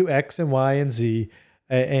family, we do X and Y and Z.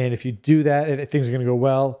 And if you do that, things are going to go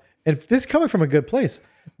well. And this is coming from a good place.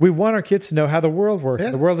 We want our kids to know how the world works.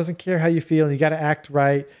 The world doesn't care how you feel, and you got to act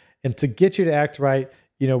right. And to get you to act right,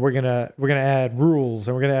 we're gonna add rules,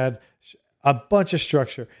 and we're gonna add a bunch of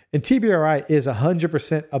structure. And TBRI is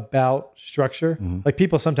 100% about structure. Like,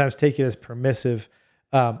 people sometimes take it as permissive.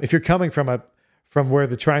 If you're coming from where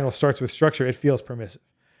the triangle starts with structure, it feels permissive.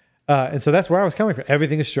 And so that's where I was coming from.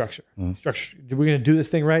 Everything is structure. Structure. We're going to do this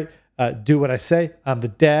thing right. Do what I say. I'm the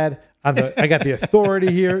dad. I got the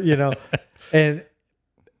authority here, And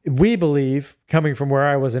we believe, coming from where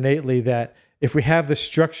I was innately, that if we have the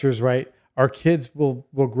structures right, our kids will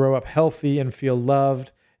grow up healthy and feel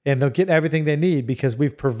loved, and they'll get everything they need because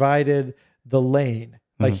we've provided the lane.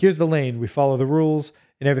 Like, here's the lane. We follow the rules,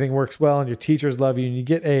 and everything works well, and your teachers love you, and you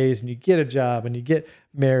get A's, and you get a job, and you get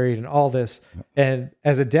married, and all this. And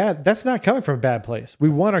as a dad, that's not coming from a bad place. We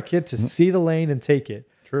want our kid to see the lane and take it.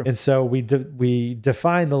 True. And so we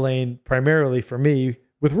define the lane primarily, for me,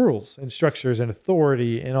 with rules and structures and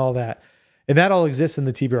authority and all that. And that all exists in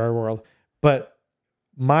the TBRI world. But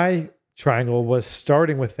my triangle was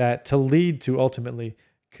starting with that to lead to ultimately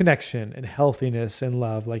connection and healthiness and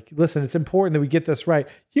love. Like, listen, it's important that we get this right.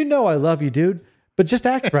 I love you, dude, but just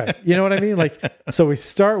act right. You know what I mean? Like, so we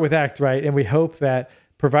start with act right, and we hope that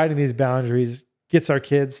providing these boundaries gets our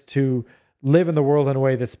kids to live in the world in a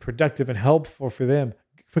way that's productive and helpful for them,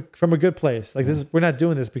 from a good place. Like, we're not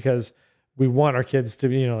doing this because we want our kids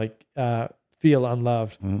to, feel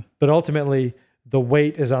unloved, but ultimately the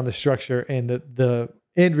weight is on the structure, and the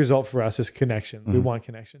end result for us is connection. We want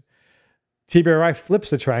connection. TBRI flips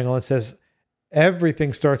the triangle and says,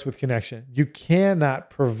 everything starts with connection. You cannot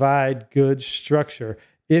provide good structure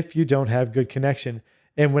if you don't have good connection.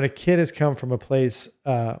 And when a kid has come from a place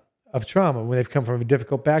of trauma, when they've come from a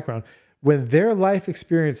difficult background, when their life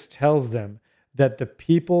experience tells them that the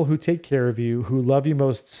people who take care of you, who love you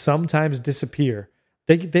most, sometimes disappear,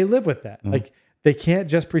 they live with that. Like, they can't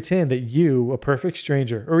just pretend that you, a perfect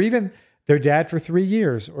stranger, or even their dad for 3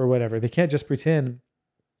 years or whatever, they can't just pretend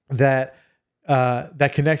that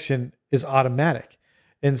that connection is automatic.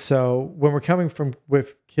 And so when we're coming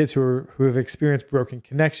with kids who have experienced broken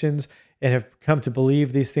connections and have come to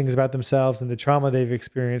believe these things about themselves, and the trauma they've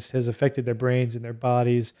experienced has affected their brains and their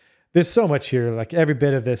bodies, there's so much here. Like, every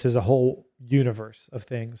bit of this is a whole universe of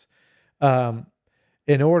things.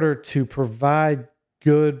 In order to provide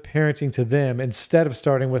good parenting to them, instead of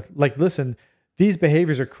starting with, like, listen, these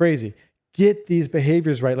behaviors are crazy. Get these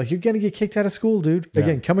behaviors right. Like, you're going to get kicked out of school, dude. Yeah.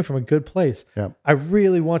 Again, coming from a good place. Yeah. I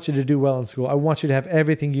really want you to do well in school. I want you to have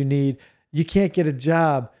everything you need. You can't get a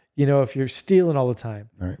job, if you're stealing all the time.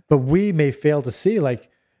 Right. But we may fail to see, like,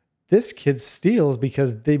 this kid steals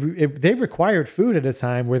because they required food at a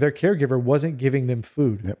time where their caregiver wasn't giving them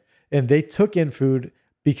food. Yep. And they took in food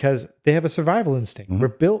because they have a survival instinct. We're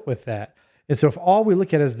built with that. And so if all we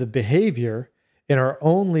look at is the behavior, and our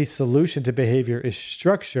only solution to behavior is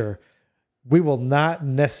structure, we will not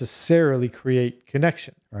necessarily create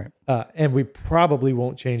connection. Right. And we probably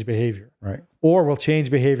won't change behavior. Right. Or we'll change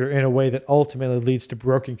behavior in a way that ultimately leads to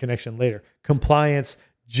broken connection later. Compliance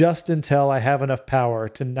just until I have enough power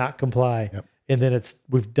to not comply. Yep. And then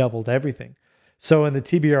we've doubled everything. So in the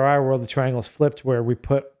TBRI world, the triangle's flipped, where we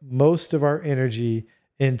put most of our energy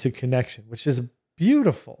into connection, which is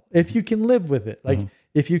beautiful if you can live with it. Like,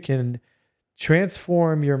 if you can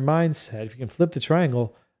transform your mindset, if you can flip the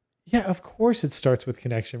triangle, yeah, of course it starts with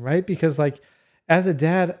connection, right? Because, like, as a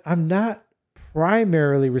dad, I'm not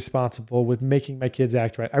primarily responsible with making my kids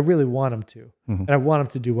act right. I really want them to, and I want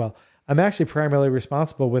them to do well. I'm actually primarily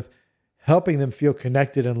responsible with helping them feel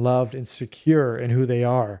connected and loved and secure in who they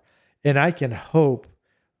are. And I can hope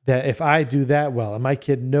that if I do that well and my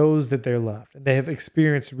kid knows that they're loved and they have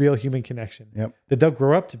experienced real human connection, that they'll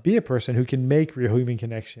grow up to be a person who can make real human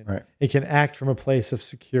connection. Right. It can act from a place of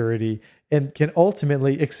security and can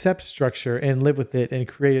ultimately accept structure and live with it and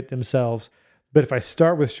create it themselves. But if I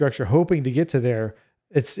start with structure, hoping to get to there,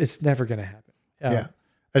 it's never going to happen. Yeah.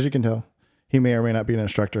 As you can tell, he may or may not be an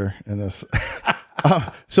instructor in this.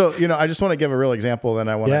 So, I just want to give a real example. Then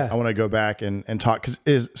I want to go back and talk.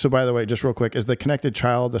 So by the way, just real quick, is The Connected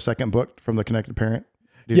Child the second book from The Connected Parent?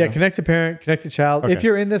 Yeah. Know? Connected Parent, Connected Child. Okay. If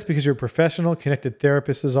you're in this because you're a professional, Connected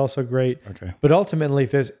Therapist is also great. Okay. But ultimately,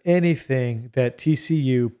 if there's anything that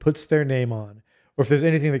TCU puts their name on, or if there's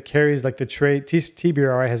anything that carries like the trade,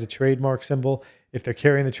 TBRI has a trademark symbol. If they're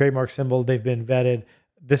carrying the trademark symbol, they've been vetted.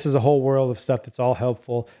 This is a whole world of stuff that's all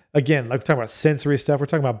helpful. Again, like we're talking about sensory stuff. We're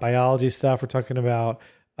talking about biology stuff. We're talking about,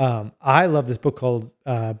 I love this book called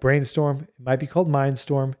Brainstorm. It might be called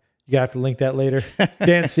Mindstorm. You gotta have to link that later.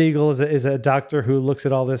 Dan Siegel is a doctor who looks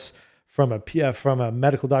at all this from a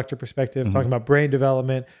medical doctor perspective, talking about brain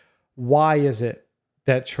development. Why is it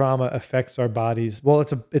that trauma affects our bodies? Well,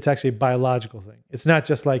 it's actually a biological thing. It's not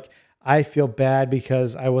just like I feel bad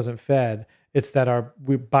because I wasn't fed. It's that our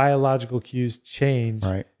biological cues change,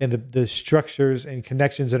 right, and the structures and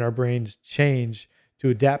connections in our brains change to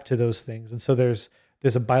adapt to those things. And so there's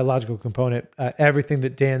a biological component. Everything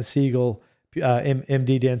that Dan Siegel,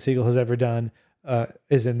 MD Dan Siegel, has ever done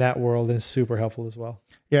is in that world and is super helpful as well.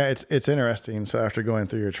 Yeah, it's interesting. So after going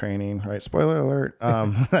through your training, right? Spoiler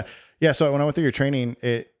alert. Yeah. So when I went through your training,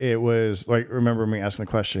 it was like, remember me asking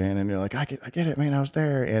the question, and you're like, I get it, man. I was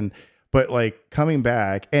there, but like coming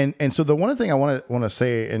back, and so the one thing I want to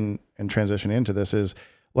say and transition into this is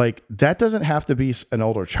like that doesn't have to be an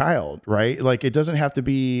older child, right? Like it doesn't have to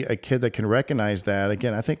be a kid that can recognize that.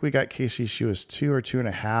 Again, I think we got Casey; she was 2 or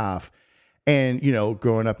 2.5, and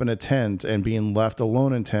growing up in a tent and being left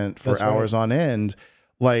alone in tent for That's hours right. on end.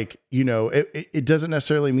 Like, it doesn't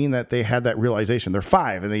necessarily mean that they had that realization. They're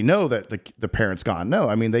 5 and they know that the parent's gone. No,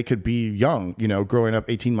 I mean, they could be young, growing up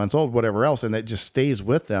 18 months old, whatever else. And that just stays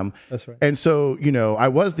with them. That's right. And so, I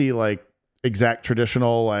was the like exact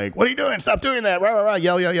traditional, like, what are you doing? Stop doing that. Rah, rah, rah,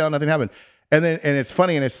 yell, yell, yell. Nothing happened. And it's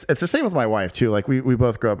funny. And it's the same with my wife too. Like we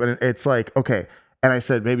both grew up and it's like, okay. And I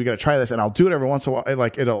said, maybe you got to try this, and I'll do it every once in a while.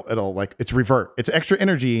 Like it'll like it's revert. It's extra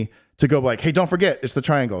energy to go like, hey, don't forget, it's the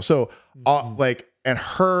triangle. So and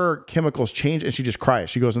her chemicals change, and she just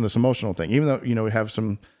cries. She goes in this emotional thing, even though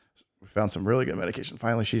we found some really good medication.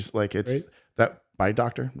 Finally, she's like, it's Great. That by a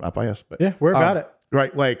doctor, not by us, but yeah, we're about it,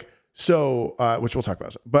 right? Like so, which we'll talk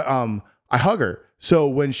about. But I hug her. So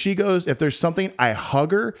when she goes, if there's something, I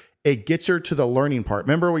hug her. It gets her to the learning part.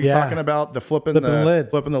 Remember what you're talking about? The flipping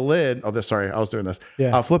the lid. Oh, sorry. I was doing this.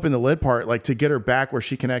 Yeah. Flipping the lid part, like to get her back where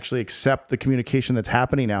she can actually accept the communication that's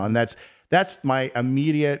happening now. And that's my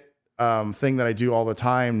immediate thing that I do all the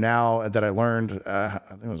time now that I learned. I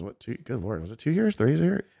think it was good Lord, was it 2 years, 3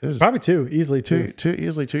 years? It was probably 2, easily 2.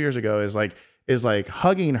 Easily 2 years ago is like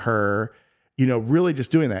hugging her, really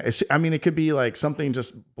just doing that. It could be like something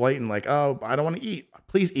just blatant, like, oh, I don't want to eat.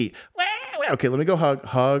 Please eat. Okay, let me go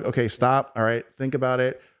hug. Okay, stop. All right, think about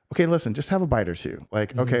it. Okay, listen, just have a bite or two.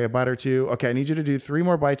 Like, okay, a bite or two. Okay, I need you to do 3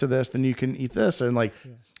 more bites of this, then you can eat this. And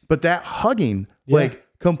but that hugging,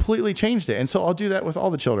 completely changed it. And so I'll do that with all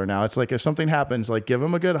the children now. It's like if something happens, like give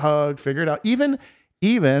them a good hug, figure it out.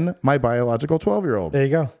 Even my biological 12-year-old. There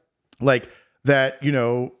you go. Like that,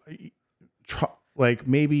 like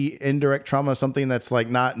maybe indirect trauma, something that's like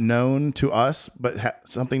not known to us, but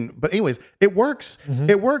something, but anyways, it works.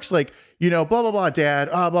 It works. Like, blah, blah, blah, dad,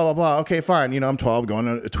 blah, blah, blah. Okay, fine. I'm 12 going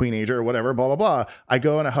to a teenager or whatever, blah, blah, blah. I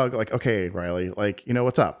go and I hug like, okay, Riley, like,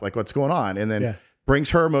 what's up? Like what's going on? And then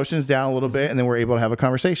brings her emotions down a little bit. And then we're able to have a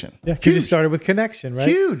conversation. Yeah. You just started with connection, right?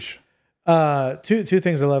 Huge. Two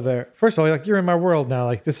things I love there. First of all, like you're in my world now.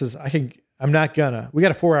 Like we got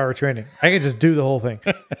a 4-hour training. I can just do the whole thing.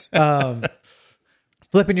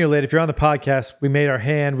 Flipping your lid. If you're on the podcast, we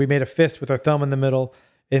made a fist with our thumb in the middle,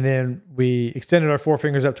 and then we extended our 4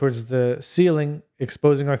 fingers up towards the ceiling,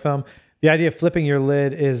 exposing our thumb. The idea of flipping your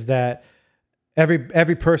lid is that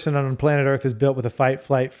every person on planet Earth is built with a fight,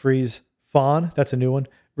 flight, freeze, fawn. That's a new one.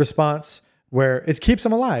 Response where it keeps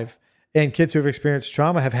them alive. And kids who have experienced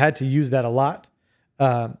trauma have had to use that a lot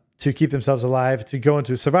to keep themselves alive, to go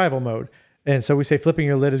into survival mode. And so we say flipping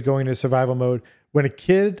your lid is going into survival mode. When a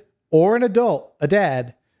kid or an adult, a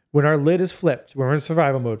dad, when our lid is flipped, when we're in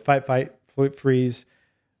survival mode, fight, flip, freeze,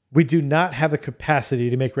 we do not have the capacity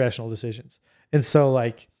to make rational decisions. And so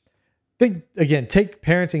take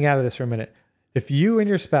parenting out of this for a minute. If you and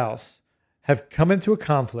your spouse have come into a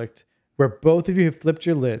conflict where both of you have flipped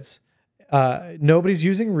your lids, Nobody's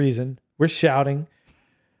using reason. We're shouting.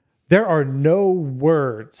 There are no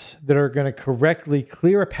words that are going to correctly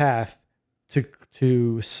clear a path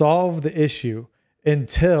to solve the issue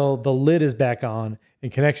until the lid is back on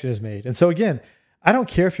and connection is made. And so again, I don't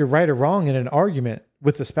care if you're right or wrong in an argument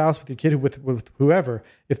with the spouse, with your kid, with whoever.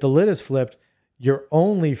 If the lid is flipped, your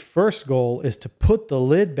only first goal is to put the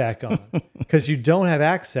lid back on because you don't have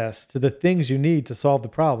access to the things you need to solve the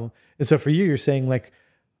problem. And so for you, you're saying like,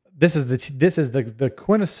 this is the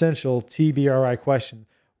quintessential TBRI question.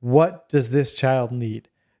 What does this child need?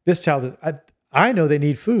 This child, I know they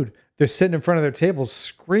need food. They're sitting in front of their table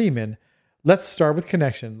screaming. Let's start with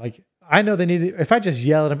connection. Like, I know they need it. If I just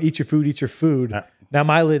yell at them, eat your food. Now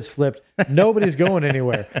my lid's flipped. Nobody's going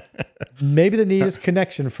anywhere. Maybe the need is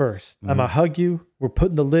connection first. I'm going to hug you. We're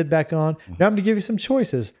putting the lid back on. Now I'm going to give you some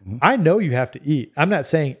choices. I know you have to eat. I'm not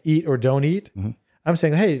saying eat or don't eat. I'm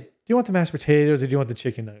saying, hey, do you want the mashed potatoes or do you want the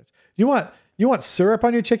chicken nuggets? You want syrup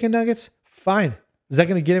on your chicken nuggets? Fine. Is that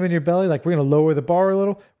going to get them in your belly? Like, we're going to lower the bar a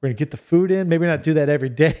little. We're going to get the food in. Maybe not do that every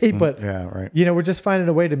day, but we're just finding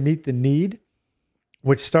a way to meet the need,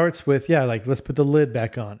 which starts with, like, let's put the lid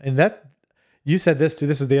back on. And that, you said this too.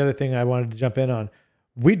 This is the other thing I wanted to jump in on.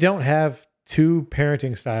 We don't have two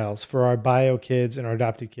parenting styles for our bio kids and our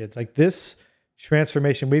adopted kids. Like, this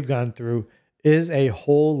transformation we've gone through is a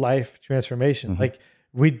whole life transformation. Like,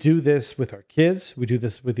 we do this with our kids. We do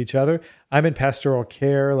this with each other. I'm in pastoral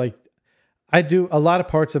care. Like, I do a lot of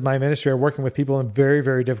parts of my ministry are working with people in very,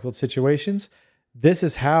 very difficult situations. This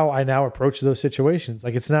is how I now approach those situations.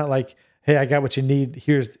 Like, it's not like, hey, I got what you need.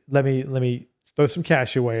 Let me throw some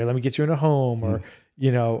cash away, or let me get you in a home, or,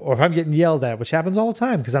 or if I'm getting yelled at, which happens all the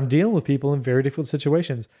time because I'm dealing with people in very difficult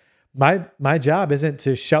situations. My job isn't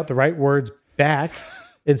to shout the right words back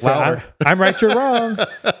and say, I'm right, you're wrong.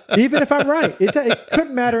 Even if I'm right, it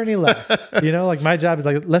couldn't matter any less. Like, my job is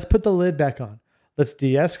like, let's put the lid back on. Let's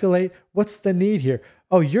de-escalate. What's the need here?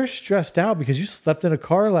 Oh, you're stressed out because you slept in a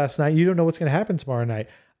car last night. You don't know what's going to happen tomorrow night.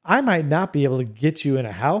 I might not be able to get you in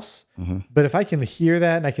a house, but if I can hear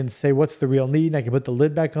that and I can say, what's the real need? And I can put the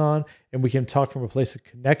lid back on and we can talk from a place of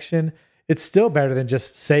connection. It's still better than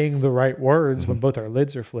just saying the right words when both our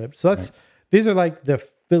lids are flipped. So these are like the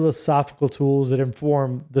philosophical tools that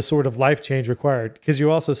inform the sort of life change required. Because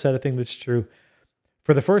you also said a thing that's true.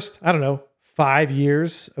 For the first, 5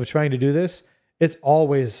 years of trying to do this, it's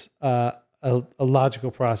always a logical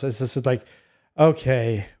process. This is like,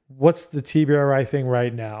 okay, what's the TBRI thing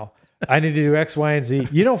right now? I need to do X, Y, and Z.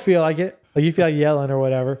 You don't feel like it. Like, you feel like yelling or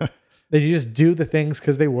whatever. Then you just do the things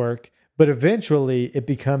because they work. But eventually it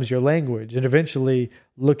becomes your language. And eventually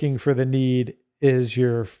looking for the need is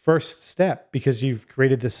your first step because you've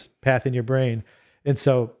created this path in your brain. And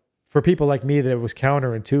so for people like me that it was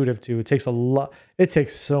counterintuitive to, it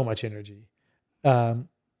takes so much energy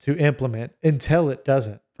to implement until it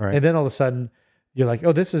doesn't. Right. And then all of a sudden you're like,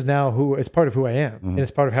 oh, this is now it's part of who I am. And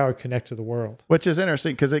it's part of how I connect to the world. Which is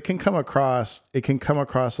interesting because it can come across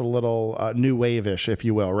a little new wave-ish, if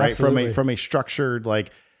you will, right? Absolutely. From a structured, like,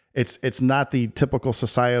 it's not the typical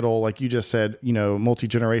societal, like you just said,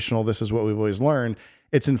 multi-generational, this is what we've always learned.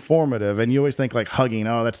 It's informative. And you always think like hugging,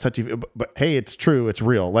 oh, that's touchy. But hey, it's true. It's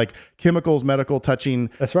real. Like chemicals, medical, touching.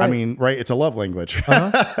 That's right. I mean, right. It's a love language.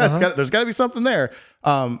 There's got to be something there.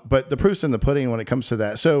 But the proof's in the pudding when it comes to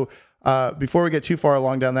that. So before we get too far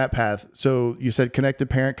along down that path, so you said connected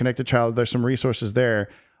parent, connected child, there's some resources there.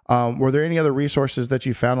 Were there any other resources that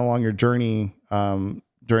you found along your journey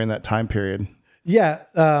during that time period? Yeah.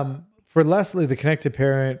 For Leslie, the connected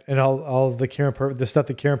parent and all of the stuff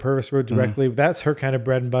that Karen Purvis wrote directly, that's her kind of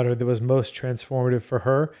bread and butter that was most transformative for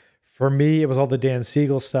her. For me, it was all the Dan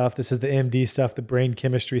Siegel stuff. This is the MD stuff, the brain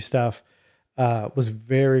chemistry stuff was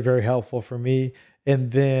very, very helpful for me.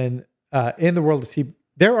 And then in the world of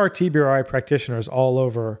there are TBRI practitioners all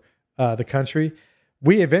over the country.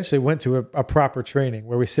 We eventually went to a proper training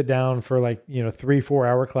where we sit down for 3-4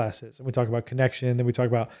 hour classes and we talk about connection. Then we talk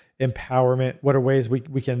about empowerment. What are ways we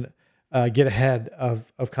can get ahead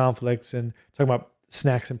of conflicts, and talk about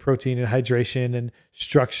snacks and protein and hydration and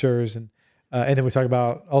structures. And then we talk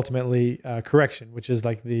about ultimately correction, which is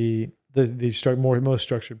like the most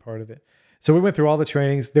structured part of it. So we went through all the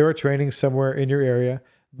trainings. There are trainings somewhere in your area.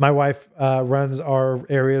 My wife runs our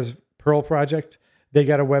area's Pearl Project. They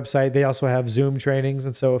got a website. They also have Zoom trainings.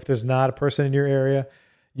 And so if there's not a person in your area,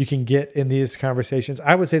 you can get in these conversations.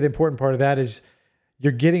 I would say the important part of that is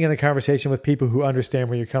you're getting in the conversation with people who understand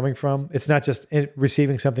where you're coming from. It's not just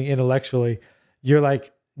receiving something intellectually. You're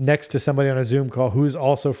like next to somebody on a Zoom call who's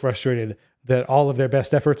also frustrated that all of their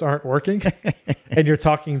best efforts aren't working. And you're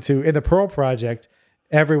talking to, in the Pearl Project,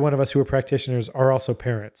 every one of us who are practitioners are also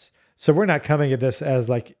parents. So we're not coming at this as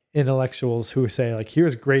like intellectuals who say like,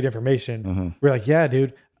 here's great information. We're like, yeah,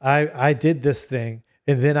 dude, I did this thing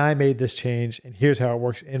and then I made this change and here's how it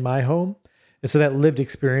works in my home. And so that lived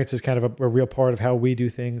experience is kind of a real part of how we do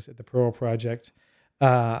things at the Pearl Project.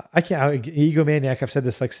 Egomaniac, I've said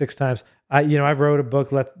this like 6 times. I wrote a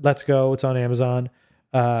book, Let's Go. It's on Amazon,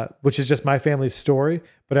 which is just my family's story.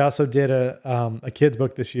 But I also did a kid's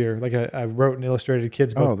book this year. Like I wrote an illustrated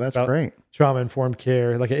kid's book. Oh, that's about great. Trauma-informed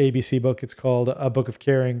care, like an ABC book. It's called A Book of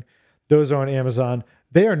Caring. Those are on Amazon.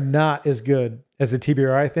 They are not as good as the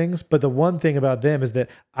TBRI things. But the one thing about them is that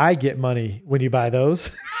I get money when you buy those.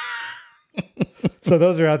 So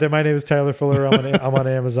those are out there. My name is Tyler Fuller. I'm on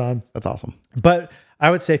Amazon. That's awesome. But I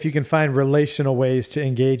would say if you can find relational ways to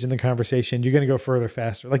engage in the conversation, you're going to go further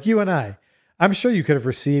faster. Like you and I'm sure you could have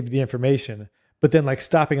received the information, but then like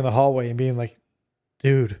stopping in the hallway and being like,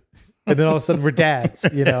 dude, and then all of a sudden we're dads,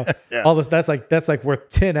 all this, that's like worth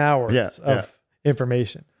 10 hours of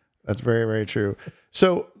information. That's very, very true.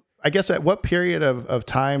 So I guess at what period of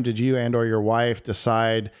time did you and or your wife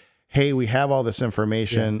decide, hey, we have all this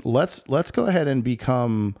information. Yeah. Let's go ahead and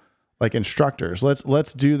become like instructors.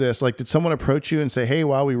 Let's do this. Like, did someone approach you and say, hey,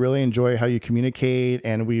 wow, we really enjoy how you communicate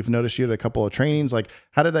and we've noticed you at a couple of trainings. Like,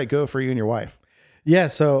 how did that go for you and your wife? Yeah.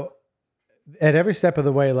 So at every step of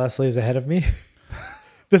the way, Leslie is ahead of me.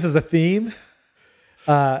 This is a theme.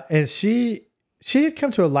 And she had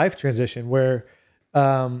come to a life transition where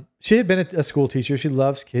she had been a school teacher. She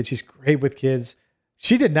loves kids. She's great with kids.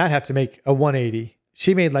 She did not have to make a 180.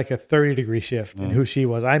 She made like a 30-degree shift in who she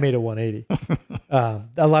was. I made a 180.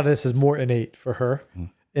 A lot of this is more innate for her.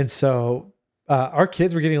 And so our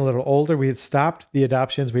kids were getting a little older. We had stopped the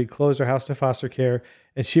adoptions. We had closed our house to foster care.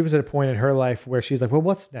 And she was at a point in her life where she's like, well,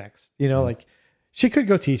 what's next? Like she could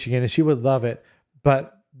go teach again and she would love it.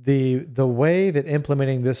 But the way that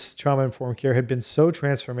implementing this trauma-informed care had been so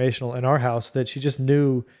transformational in our house that she just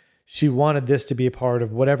knew she wanted this to be a part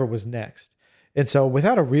of whatever was next. And so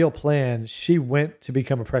without a real plan, she went to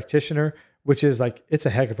become a practitioner, which is like, it's a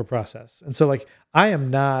heck of a process. And so like, I am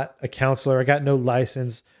not a counselor. I got no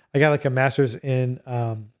license. I got like a master's in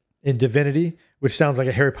divinity, which sounds like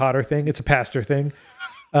a Harry Potter thing. It's a pastor thing.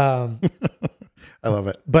 I love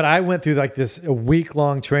it. But I went through like a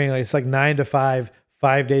week-long training. Like it's like 9 to 5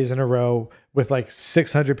 days in a row with like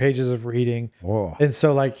 600 pages of reading. Whoa. And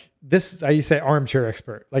so like this, I used to say armchair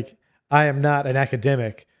expert. Like I am not an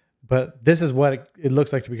academic, but this is what it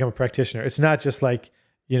looks like to become a practitioner. It's not just like,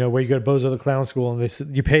 where you go to Bozo the Clown School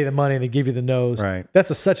and you pay the money and they give you the nose. Right.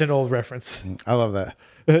 That's such an old reference. I love that.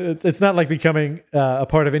 It's not like becoming a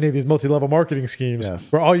part of any of these multi-level marketing schemes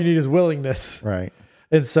where all you need is willingness. Right.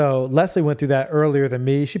 And so Leslie went through that earlier than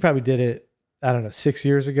me. She probably did it, 6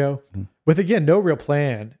 years ago with, again, no real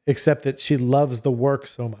plan, except that she loves the work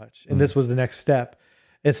so much. And this was the next step.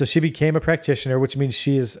 And so she became a practitioner, which means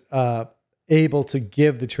she is able to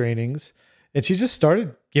give the trainings. And she just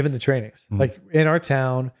started giving the trainings. Like in our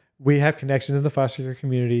town, we have connections in the foster care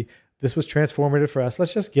community. This was transformative for us.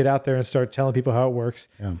 Let's just get out there and start telling people how it works.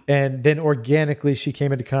 Yeah. And then organically, she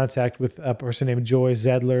came into contact with a person named Joy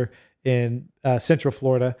Zedler in Central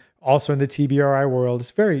Florida, also in the TBRI world.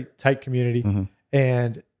 It's a very tight community.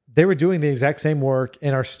 And they were doing the exact same work.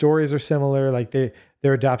 And our stories are similar. Like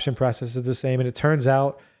their adoption process is the same. And it turns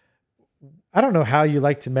out, I don't know how you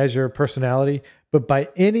like to measure personality, but by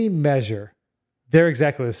any measure, they're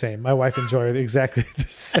exactly the same. My wife and Joy are exactly the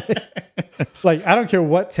same. Like, I don't care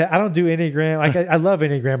what, I don't do Enneagram. Like, I love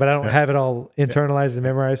Enneagram, but I don't have it all internalized and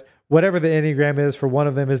memorized. Whatever the Enneagram is for one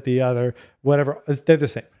of them is the other, whatever, they're the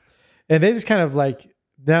same. And they just kind of like,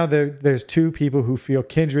 now there's two people who feel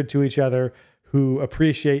kindred to each other, who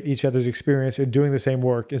appreciate each other's experience and doing the same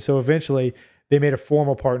work. And so eventually they made a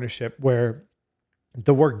formal partnership where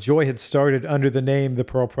the work Joy had started under the name The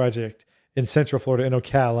Pearl Project in Central Florida, in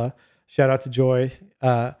Ocala. Shout out to Joy.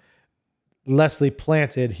 Leslie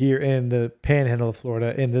planted here in the panhandle of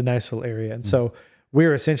Florida in the Niceville area. And so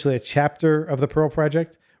we're essentially a chapter of the Pearl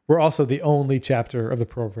Project. We're also the only chapter of the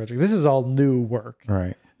Pearl Project. This is all new work.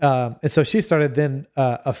 Right. And so she started then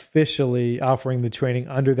officially offering the training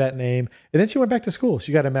under that name. And then she went back to school.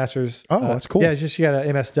 She got a master's. Oh, that's cool. Yeah, she got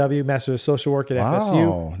an MSW, Master of Social Work at FSU.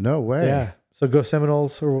 Oh, no way. Yeah. So go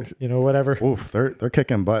Seminoles or, whatever. Oof, they're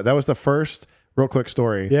kicking butt. That was the first real quick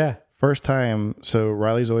story. Yeah. First time. So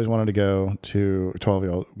Riley's always wanted to go to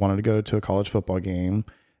 12-year-old, wanted to go to a college football game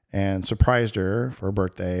and surprised her for her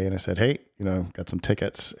birthday. And I said, hey, got some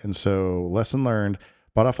tickets. And so lesson learned,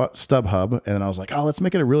 bought off StubHub. And then I was like, oh, let's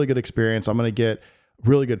make it a really good experience. I'm going to get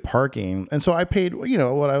really good parking. And so I paid,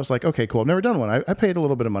 what I was like, okay, cool. I've never done one. I paid a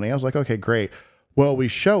little bit of money. I was like, okay, great. Well, we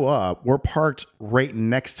show up, we're parked right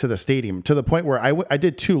next to the stadium to the point where I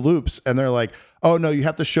did 2 loops and they're like, oh no, you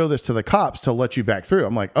have to show this to the cops to let you back through.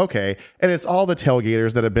 I'm like, okay. And it's all the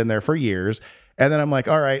tailgaters that have been there for years. And then I'm like,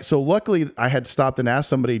 all right. So luckily I had stopped and asked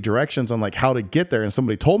somebody directions on like how to get there. And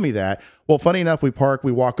somebody told me that. Well, funny enough, we park,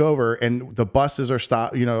 we walk over and the buses are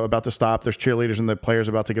about to stop. There's cheerleaders and the players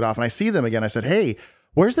about to get off. And I see them again. I said, hey,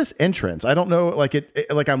 where's this entrance? I don't know. Like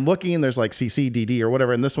like I'm looking and there's like CCDD or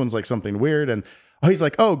whatever. And this one's like something weird. And he's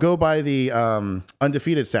like, oh, go by the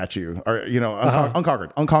undefeated statue or,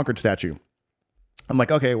 unconquered statue. I'm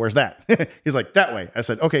like, okay, where's that? He's like, that way. I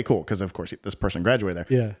said, okay, cool. Cause of course this person graduated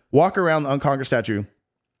there. Yeah. Walk around the unconquered statue.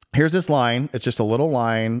 Here's this line. It's just a little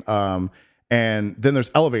line. And then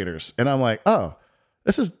there's elevators and I'm like, oh,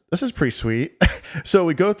 this is pretty sweet. So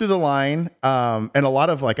we go through the line, and a lot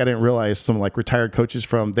of like, I didn't realize some like retired coaches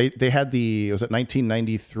from, they had was it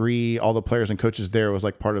 1993, all the players and coaches there was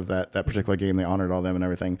like part of that particular game. They honored all them and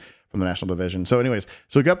everything from the national division. So anyways,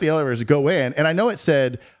 so we go up the elevators to go in and I know it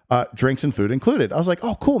said, drinks and food included. I was like,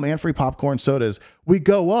 oh cool, man. Free popcorn, sodas. We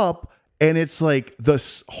go up and it's like the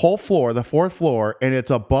whole floor, the 4th floor, and it's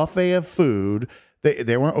a buffet of food.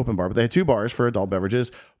 They weren't open bar, but they had 2 bars for adult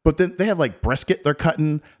beverages. But then they had like brisket they're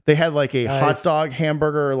cutting. They had like a hot dog,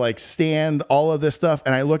 hamburger, like stand, all of this stuff.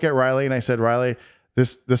 And I look at Riley and I said, Riley,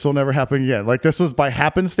 this will never happen again. Like this was by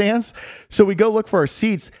happenstance. So we go look for our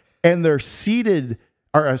seats and they're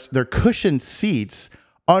cushioned seats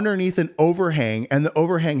underneath an overhang and the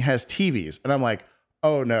overhang has TVs. And I'm like,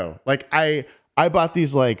 oh no. Like I bought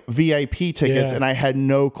these like VIP tickets and I had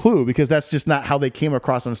no clue because that's just not how they came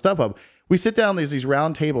across on StubHub. We sit down, there's these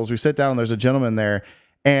round tables. We sit down and there's a gentleman there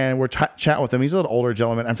and we're chatting with him. He's a little older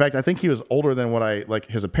gentleman. In fact, I think he was older than what I like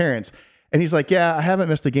his appearance. And he's like, yeah, I haven't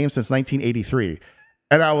missed a game since 1983.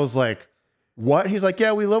 And I was like, what? He's like,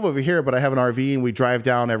 yeah, we live over here, but I have an RV and we drive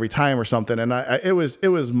down every time or something. And it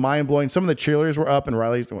was mind blowing. Some of the cheerleaders were up and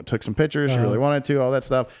Riley took some pictures. She really wanted to, all that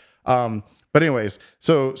stuff. But anyways,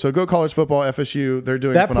 so go college football, FSU. They're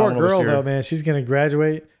doing that phenomenal poor girl this year. though, man. She's going to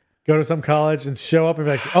graduate, go to some college and show up and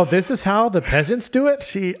be like, oh, this is how the peasants do it?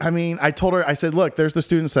 I told her, I said, look, there's the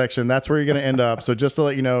student section. That's where you're going to end up. So just to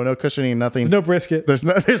let you know, no cushioning, nothing. There's no brisket.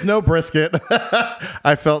 There's no brisket.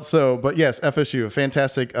 I felt so. But yes, FSU, a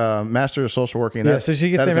fantastic Master of Social Working. Yeah, so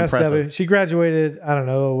she gets the MSW. She graduated, I don't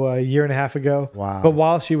know, a year and a half ago. Wow. But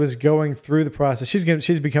while she was going through the process,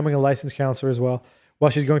 she's becoming a licensed counselor as well.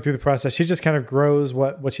 While she's going through the process, she just kind of grows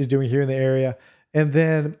what she's doing here in the area. And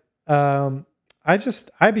then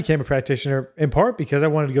I became a practitioner in part because I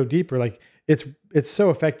wanted to go deeper. Like it's so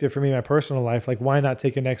effective for me in my personal life. Like why not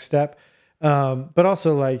take a next step? But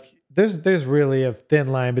also like there's really a thin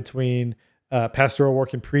line between pastoral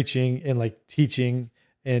work and preaching and like teaching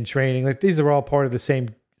and training. Like these are all part of the same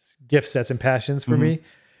gift sets and passions for me.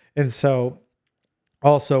 And so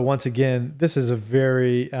also once again, this is a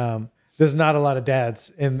very there's not a lot of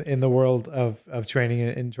dads in the world of training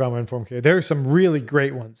and trauma-informed care. There are some really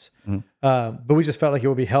great ones, but we just felt like it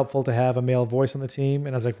would be helpful to have a male voice on the team.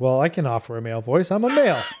 And I was like, well, I can offer a male voice. I'm a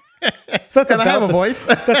male. So that's I have a voice?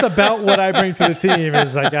 That's about what I bring to the team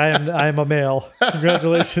is like, I am a male.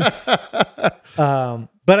 Congratulations. But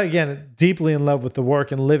again, deeply in love with the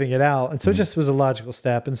work and living it out. And so it just was a logical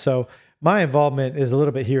step. And so my involvement is a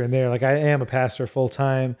little bit here and there. Like I am a pastor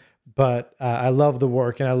full-time, but I love the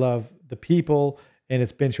work and I love the people, and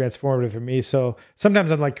it's been transformative for me. So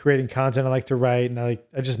sometimes I'm like creating content. I like to write, and I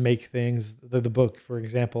just make things. The book, for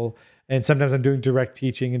example. And sometimes I'm doing direct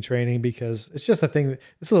teaching and training because it's just a thing.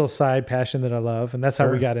 It's a little side passion that I love, and that's how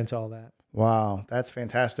we got into all that. Wow, that's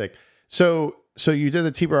fantastic. So you did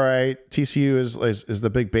the TBRI. TCU is the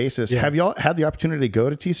big basis. Yeah. Have y'all had the opportunity to go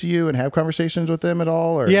to TCU and have conversations with them at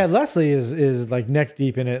all? Or? Yeah, Leslie is like neck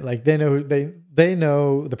deep in it. Like they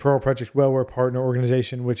know the Pearl Project well. We're a partner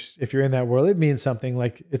organization, which if you're in that world, it means something.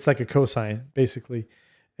 Like it's like a cosign basically.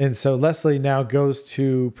 And so Leslie now goes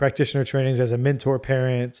to practitioner trainings as a mentor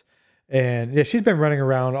parent. And yeah, she's been running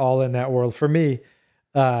around all in that world. For me,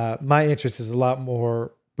 my interest is a lot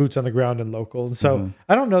more boots on the ground and local. And so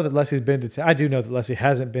I don't know that Leslie's been to, I do know that Leslie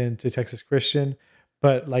hasn't been to Texas Christian,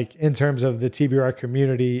 but like in terms of the TBR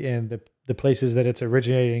community and the places that it's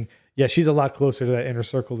originating, yeah, she's a lot closer to that inner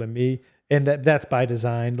circle than me. And that's by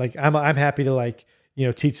design. Like I'm happy to like,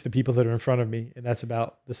 teach the people that are in front of me. And that's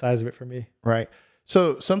about the size of it for me. Right.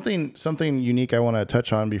 So something unique I want to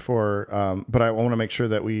touch on before, but I want to make sure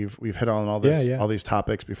that we've hit on all these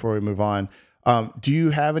topics before we move on. Do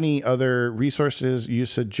you have any other resources you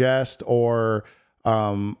suggest or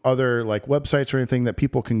other like websites or anything that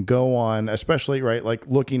people can go on, especially right, like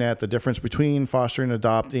looking at the difference between fostering and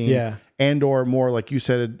adopting, and or more like you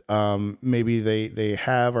said, maybe they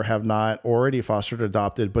have or have not already fostered or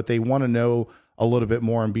adopted, but they want to know a little bit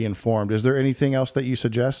more and be informed. Is there anything else that you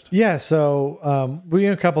suggest? Yeah. So we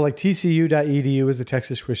have a couple like tcu.edu is the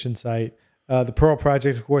Texas Christian site. The Pearl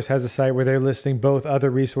Project, of course, has a site where they're listing both other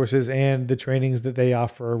resources and the trainings that they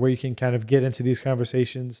offer, where you can kind of get into these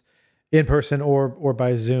conversations in person or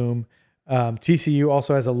by Zoom. TCU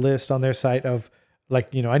also has a list on their site of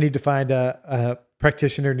like, I need to find a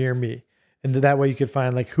practitioner near me. And that way you could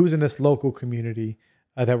find like who's in this local community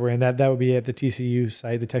that we're in. That would be at the TCU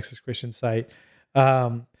site, the Texas Christian site.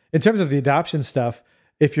 In terms of the adoption stuff,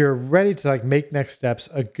 if you're ready to like make next steps,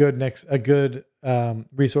 a good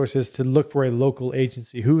resource is to look for a local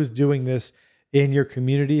agency who is doing this in your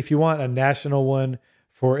community. If you want a national one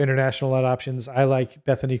for international adoptions, I like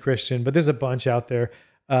Bethany Christian, but there's a bunch out there.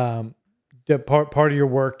 The part of your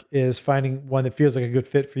work is finding one that feels like a good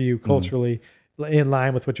fit for you culturally, in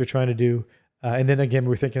line with what you're trying to do. And then again,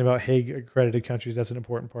 we're thinking about Hague accredited countries. That's an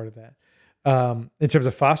important part of that. In terms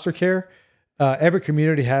of foster care, every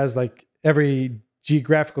community has every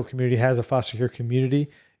geographical community has a foster care community.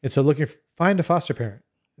 And so find a foster parent.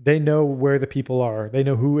 They know where the people are. They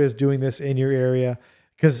know who is doing this in your area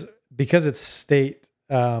because it's state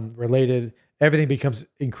related, everything becomes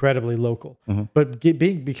incredibly local. But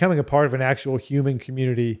becoming a part of an actual human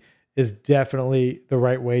community is definitely the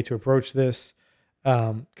right way to approach this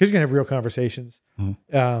because you're going to have real conversations.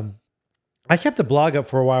 I kept a blog up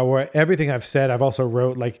for a while where everything I've said, I've also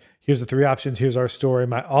wrote like, here's the 3 options, here's our story.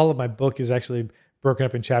 All of my book is actually broken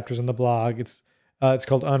up in chapters on the blog. It's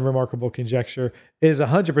called Unremarkable Conjecture. It is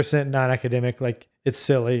 100% non-academic. Like it's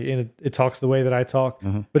silly and it talks the way that I talk.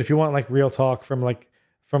 But if you want like real talk from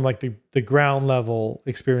the ground level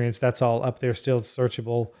experience, that's all up there still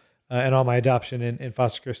searchable. And all my adoption and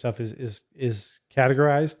foster care stuff is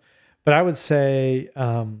categorized. But I would say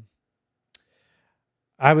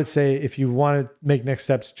if you want to make next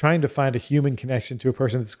steps, trying to find a human connection to a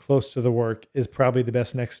person that's close to the work is probably the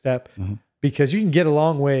best next step because you can get a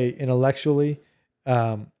long way intellectually,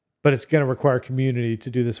 but it's going to require community to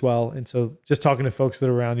do this well. And so just talking to folks that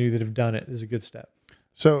are around you that have done it is a good step.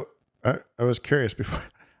 So I was curious before.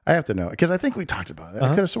 I have to know because I think we talked about it. I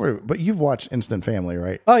could have sort of, but you've watched Instant Family,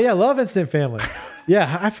 right? Oh yeah, love Instant Family.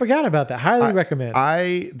 Yeah, I forgot about that. Highly recommend.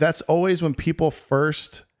 That's always when people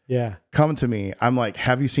first come to me. I'm like,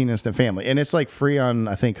 have you seen Instant Family? And it's like free on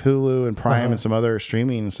I think Hulu and Prime and some other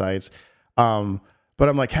streaming sites. But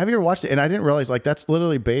I'm like, have you ever watched it? And I didn't realize like that's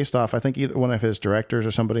literally based off I think either one of his directors or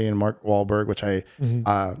somebody in Mark Wahlberg, which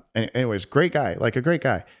anyways, great guy, like a great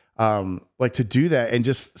guy. Like to do that and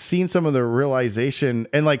just seeing some of the realization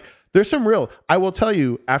and like there's some I will tell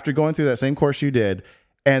you after going through that same course you did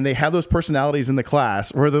and they have those personalities in the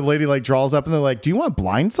class where the lady like draws up and they're like, do you want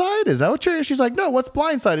Blindside? Is that what you're, she's like, no, what's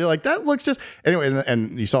Blindside? You're like, that looks just anyway.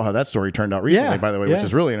 And you saw how that story turned out recently, by the way, which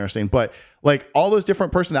is really interesting, but like all those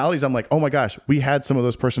different personalities, I'm like, oh my gosh, we had some of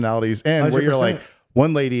those personalities and 100%. Where you're like,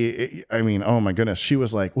 one lady, I mean, oh my goodness, she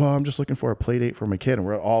was like, well, I'm just looking for a play date for my kid. And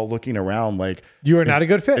we're all looking around like, you are not a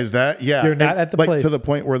good fit. Is that, you're not at the place. To the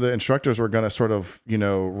point where the instructors were going to sort of,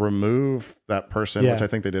 remove that person, which I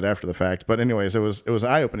think they did after the fact. But anyways, it was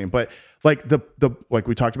eye opening. But like the like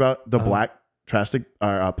we talked about the black plastic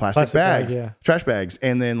bags, bag, trash bags.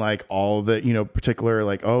 And then like all the, particular,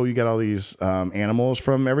 like, oh, you got all these animals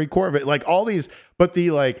from every core of it, like all these, but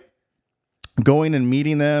the like, going and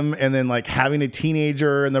meeting them and then like having a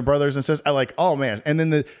teenager and their brothers and sisters. I like, oh man. And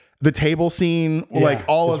then the table scene, like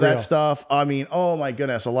all of that stuff. I mean, oh my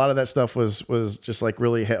goodness. A lot of that stuff was just like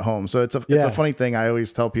really hit home. So it's a funny thing. I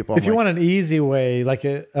always tell people if you want an easy way, like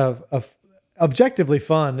a objectively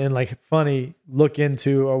fun and like funny look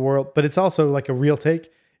into a world, but it's also like a real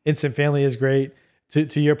take. Instant Family is great.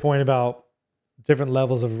 To your point about different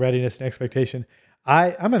levels of readiness and expectation.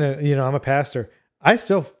 I'm a pastor. I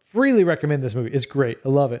still freely recommend this movie. It's great. I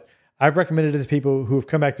love it. I've recommended it to people who have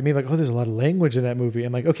come back to me like, oh, there's a lot of language in that movie.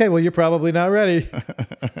 I'm like, okay, well, you're probably not ready.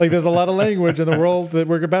 Like there's a lot of language in the world that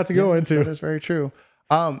we're about to go into. That is very true.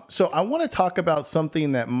 So I want to talk about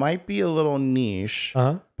something that might be a little niche,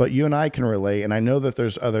 but you and I can relate. And I know that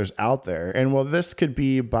there's others out there. And well, this could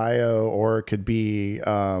be bio or it could be,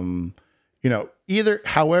 either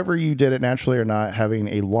however you did it naturally or not, having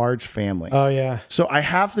a large family. Oh, yeah. So I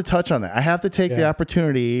have to touch on that. I have to take the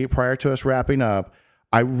opportunity prior to us wrapping up.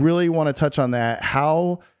 I really want to touch on that.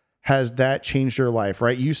 How has that changed your life,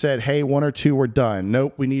 right? You said, hey, 1 or 2, we're done.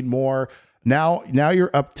 Nope, we need more. Now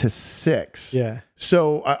you're up to 6. Yeah.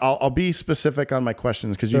 So I'll be specific on my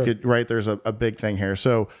questions because you could, right, there's a big thing here.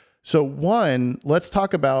 So So one, let's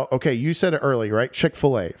talk about, okay, you said it earlier, right?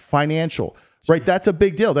 Chick-fil-A, financial, right? That's a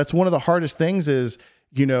big deal. That's one of the hardest things is,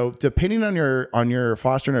 depending on your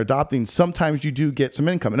fostering or adopting, sometimes you do get some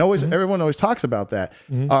income, and everyone always talks about that.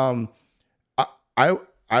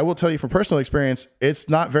 I will tell you from personal experience, it's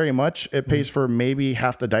not very much. It pays for maybe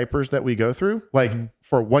half the diapers that we go through, like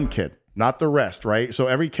for one kid, not the rest, right? So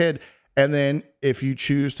every kid, and then if you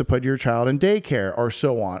choose to put your child in daycare or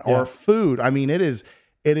so on, or food, I mean, it is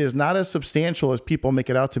not as substantial as people make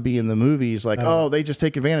it out to be in the movies. Like, oh, they just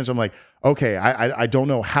take advantage. I'm like, okay, I don't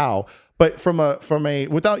know how, but from a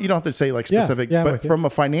without, you don't have to say like specific, but from a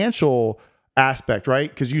financial aspect, right?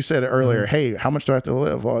 Because you said it earlier, hey, how much do I have to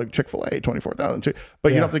live? Well, Chick-fil-A, 24,000,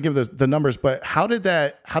 but you don't have to give the numbers. But how did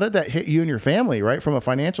that hit you and your family, right? From a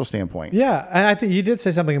financial standpoint? Yeah. And I think you did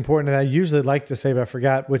say something important that I usually like to say, but I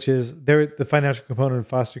forgot, which is the financial component of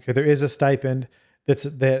foster care. There is a stipend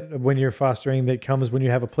that when you're fostering that comes when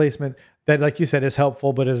you have a placement that, like you said, is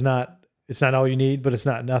helpful, but it's not all you need, but it's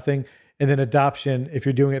not nothing. And then adoption, if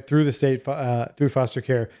you're doing it through the state, through foster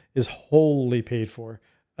care, is wholly paid for.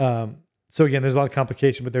 So again, there's a lot of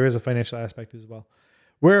complication, but there is a financial aspect as well.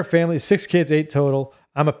 We're a family, 6 kids, 8 total.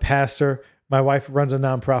 I'm a pastor. My wife runs a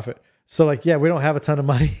nonprofit. So we don't have a ton of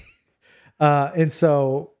money. And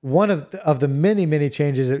so one of the many, many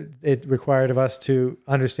changes it required of us to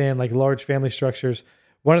understand like large family structures,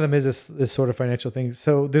 one of them is this sort of financial thing.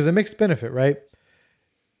 So there's a mixed benefit, right?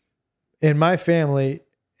 In my family,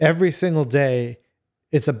 every single day,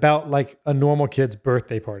 it's about like a normal kid's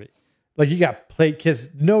birthday party. Like you got play kids.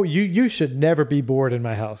 No, you should never be bored in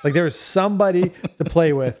my house. Like there is somebody to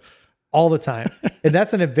play with all the time. And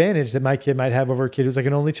that's an advantage that my kid might have over a kid who's like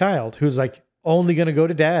an only child, who's like only going to go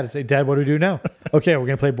to dad and say, Dad, what do we do now? Okay, we're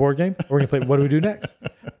going to play a board game. We're going to play, what do we do next?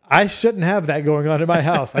 I shouldn't have that going on in my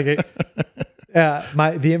house. Like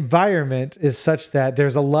the environment is such that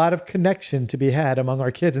there's a lot of connection to be had among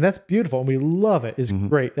our kids. And that's beautiful. And we love it. It's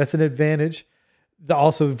great. That's an advantage. The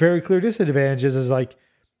also very clear disadvantages is like,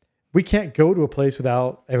 we can't go to a place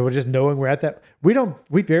without everyone just knowing we're at that.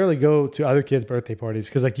 We barely go to other kids' birthday parties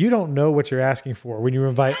because like you don't know what you're asking for when you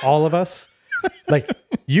invite all of us. Like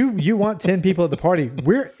you want 10 people at the party.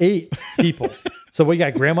 We're 8 people. So we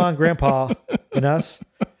got grandma and grandpa and us.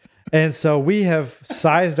 And so we have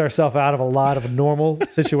sized ourselves out of a lot of normal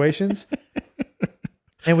situations.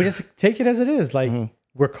 And we just take it as it is. Like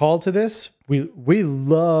we're called to this. We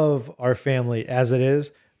love our family as it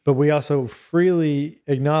is. But we also freely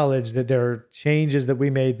acknowledge that there are changes that we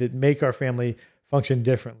made that make our family function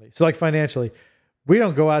differently. So like financially, we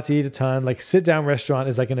don't go out to eat a ton. Like sit down restaurant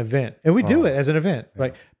is like an event. And we do it as an event. Yeah.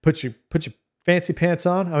 Like put your fancy pants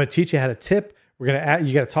on. I'm going to teach you how to tip. You got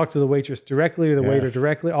to talk to the waitress directly or the waiter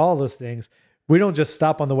directly, all those things. We don't just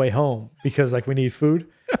stop on the way home because like we need food.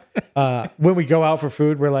 When we go out for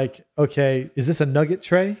food, we're like, okay, is this a nugget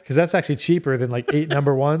tray? Because that's actually cheaper than like 8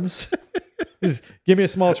 number ones. Just give me a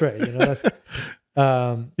small tray. That's,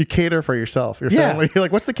 you cater for yourself, your family. You're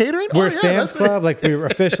like, what's the catering? We're Sam's Club. Like we were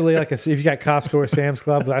officially like if you got Costco or Sam's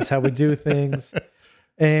Club, that's how we do things.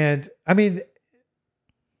 And I mean,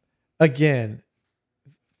 again,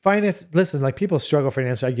 finance. Listen, like people struggle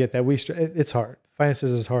financially. I get that. It's hard.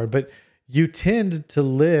 Finances is hard, but you tend to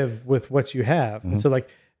live with what you have. And so like,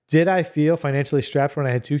 did I feel financially strapped when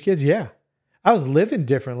I had 2 kids? Yeah. I was living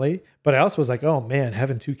differently, but I also was like, oh man,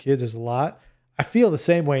 having 2 kids is a lot. I feel the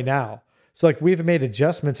same way now. So like we've made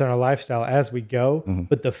adjustments in our lifestyle as we go,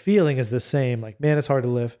 but the feeling is the same. Like, man, it's hard to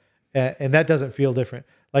live. And that doesn't feel different.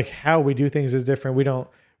 Like how we do things is different. We don't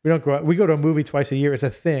go out. We go to a movie twice a year. It's a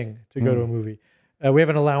thing to go to a movie. We have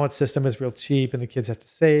an allowance system that's real cheap and the kids have to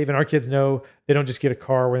save. And our kids know they don't just get a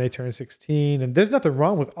car when they turn 16. And there's nothing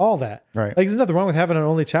wrong with all that. Right. Like there's nothing wrong with having an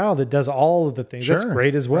only child that does all of the things. Sure. That's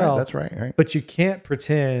great as well. Right. That's right. But you can't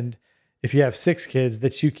pretend if you have 6 kids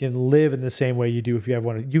that you can live in the same way you do if you have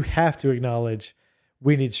one. You have to acknowledge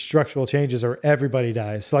we need structural changes or everybody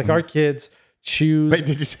dies. So like our kids choose. Wait,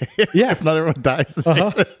 did you say? Yeah. If not everyone dies.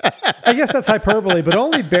 I guess that's hyperbole, but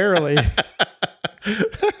only barely.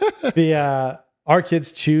 Our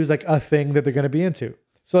kids choose like a thing that they're going to be into.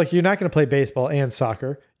 So like you're not going to play baseball and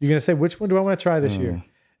soccer. You're going to say, which one do I want to try this year?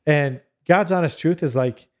 And God's honest truth is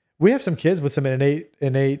like, we have some kids with some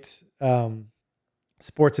innate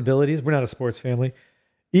sports abilities. We're not a sports family.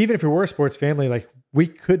 Even if we were a sports family, like we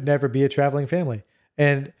could never be a traveling family.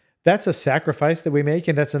 And that's a sacrifice that we make.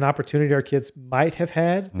 And that's an opportunity our kids might have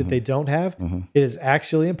had that they don't have. It is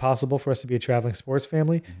actually impossible for us to be a traveling sports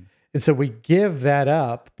family. And so we give that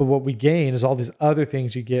up, but what we gain is all these other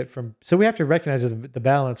things you get from. So we have to recognize the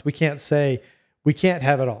balance. We can't say we can't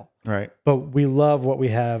have it all. Right. But we love what we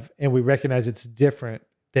have and we recognize it's different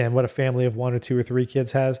than what a family of 1 or 2 or 3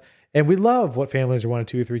 kids has. And we love what families of 1 or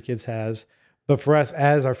 2 or 3 kids has. But for us,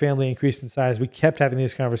 as our family increased in size, we kept having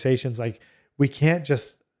these conversations. Like, we can't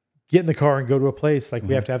just get in the car and go to a place. Like,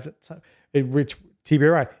 we have to have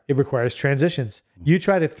TBRI. It requires transitions. You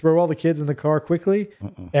try to throw all the kids in the car quickly,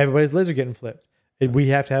 everybody's lids are getting flipped. And we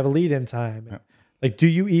have to have a lead-in time. Yeah. Like, do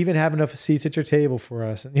you even have enough seats at your table for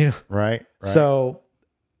us? And, right. So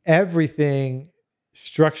everything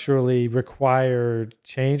structurally required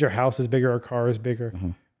change. Our house is bigger, our car is bigger.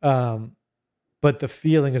 But the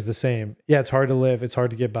feeling is the same. Yeah, it's hard to live. It's hard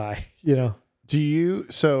to get by,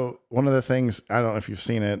 So one of the things, I don't know if you've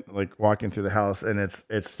seen it, like walking through the house, and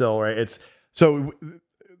it's still, right. So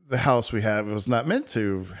the house we have was not meant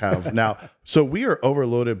to have now. So we are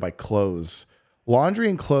overloaded by clothes. Laundry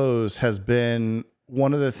and clothes has been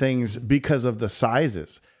one of the things because of the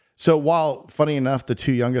sizes. So while, funny enough, the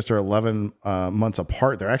 2 youngest are 11 months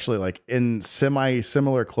apart, they're actually like in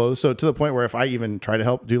semi-similar clothes. So to the point where if I even try to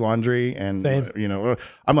help do laundry and,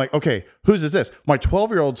 I'm like, okay, whose is this? My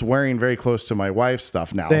 12-year-old's wearing very close to my wife's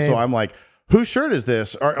stuff now. Same. So I'm like, whose shirt is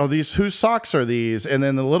this? Are these, whose socks are these? And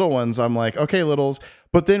then the little ones, I'm like, okay, littles.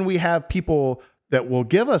 But then we have people that will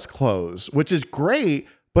give us clothes, which is great.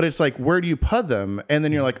 But it's like, where do you put them? And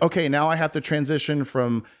then you're like, okay, now I have to transition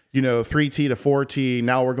from, 3T to 4T.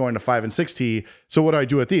 Now we're going to 5 and 6T. So what do I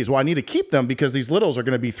do with these? Well, I need to keep them because these littles are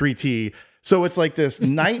going to be 3T. So it's like this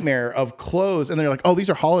nightmare of clothes. And they're like, oh, these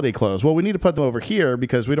are holiday clothes. Well, we need to put them over here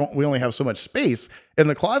because we only have so much space in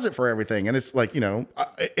the closet for everything. And it's like,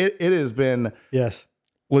 it has been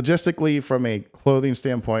logistically from a clothing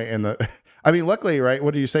standpoint luckily, right?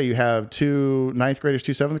 What did you say? You have 2 9th graders,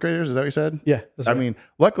 2 7th graders. Is that what you said? Yeah. That's right.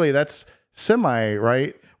 Luckily that's semi,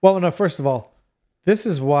 right? Well, no, first of all, this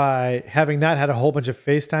is why, having not had a whole bunch of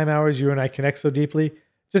FaceTime hours, you and I connect so deeply.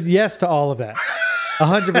 Just yes to all of that.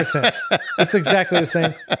 100%. It's exactly the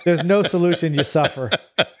same. There's no solution. You suffer.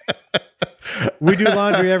 We do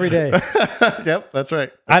laundry every day. Yep, that's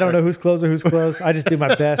right. I don't know whose clothes are whose clothes. I just do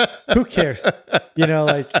my best. Who cares?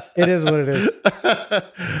 It is what it is.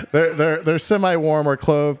 They're semi-warm or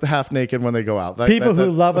clothed, half naked when they go out. People who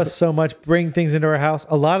love us so much bring things into our house.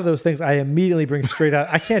 A lot of those things I immediately bring straight out.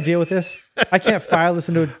 I can't deal with this. I can't file this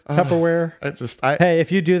into a Tupperware. Hey,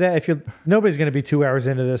 if you do that, nobody's going to be 2 hours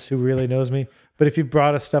into this who really knows me. But if you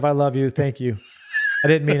brought us stuff, I love you. Thank you. I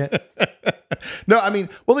didn't mean it. No,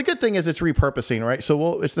 well, the good thing is it's repurposing, right?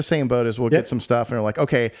 So it's the same boat as we'll get some stuff and we're like,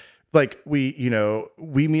 okay, like we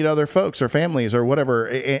meet other folks or families or whatever.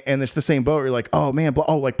 And it's the same boat. You're like, oh man,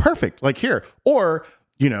 like perfect. Like here, or,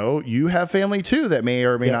 you have family too that may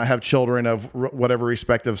or may not have children of whatever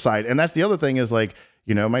respective side. And that's the other thing is like,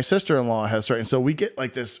 my sister-in-law has certain, so we get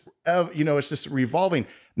like this, it's just revolving.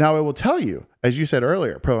 Now I will tell you, as you said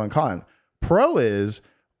earlier, pro and con. Pro is,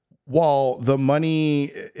 while the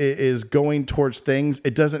money is going towards things,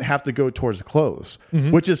 it doesn't have to go towards the clothes,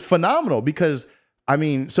 which is phenomenal because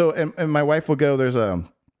and my wife will go, there's I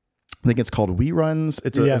think it's called We Runs.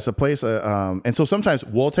 It's a place. And so sometimes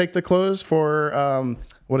we'll take the clothes for,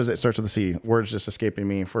 what is it? Starts with a C. Words just escaping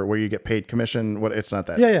me, for where you get paid commission. It's not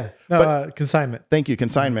that. Yeah. No, consignment. Thank you.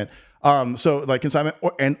 Consignment. So like consignment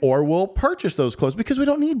or we'll purchase those clothes because we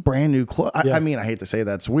don't need brand new clothes. I hate to say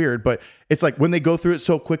that's weird, but it's like when they go through it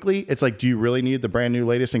so quickly, it's like, do you really need the brand new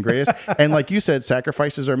latest and greatest? And like you said,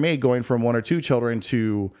 sacrifices are made going from 1 or 2 children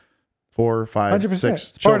to 4, 5, 6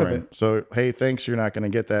 it's children. Part of it. So, hey, thanks. You're not going to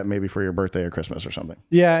get that maybe for your birthday or Christmas or something.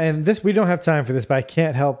 Yeah. And we don't have time for this, but I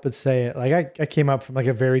can't help but say it. Like I came up from like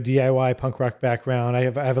a very DIY punk rock background. I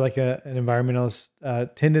have like an environmentalist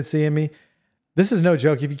tendency in me. This is no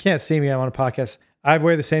joke. If you can't see me, I'm on a podcast. I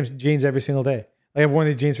wear the same jeans every single day. Like I've worn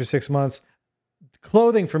these jeans for 6 months.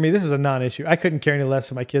 Clothing for me, this is a non-issue. I couldn't care any less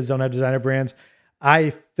if my kids don't have designer brands.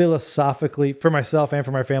 I philosophically, for myself and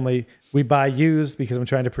for my family, we buy used because I'm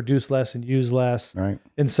trying to produce less and use less. Right.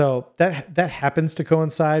 And so that happens to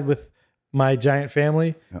coincide with my giant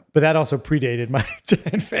family, but that also predated my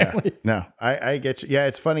giant family. Yeah. No, I get you. Yeah,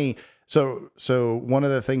 it's funny. So one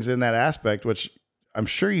of the things in that aspect, which I'm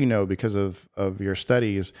sure because of your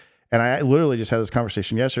studies, and I literally just had this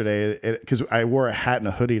conversation yesterday because I wore a hat and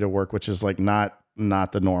a hoodie to work, which is like not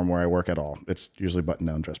the norm where I work at all. It's usually button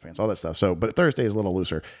down, dress pants, all that stuff. So, but Thursday is a little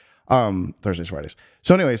looser. Thursdays, Fridays.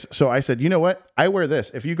 So anyways, so I said, you know what? I wear this.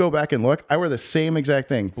 If you go back and look, I wear the same exact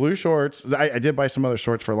thing. Blue shorts. I did buy some other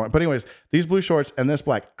shorts for long, but anyways, these blue shorts and this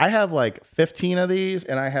black. I have like 15 of these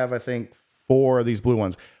and I have, I think, 4 of these blue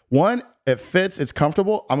ones. One, it fits, it's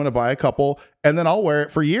comfortable. I'm going to buy a couple and then I'll wear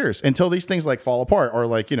it for years until these things like fall apart or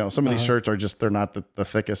like, some of these shirts are just, they're not the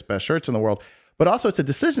thickest, best shirts in the world. But also it's a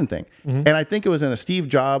decision thing. And I think it was in a Steve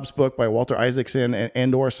Jobs book by Walter Isaacson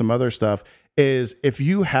and or some other stuff. is if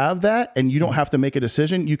you have that and you don't have to make a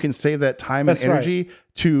decision, you can save that time and energy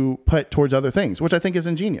to put towards other things, which I think is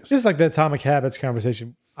ingenious. Just like the atomic habits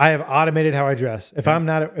conversation. I have automated how I dress. If I'm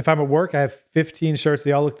at work, I have 15 shirts.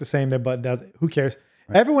 They all look the same. They're buttoned down. Who cares?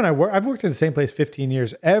 Right. I've worked in the same place 15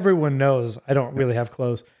 years. Everyone knows I don't really have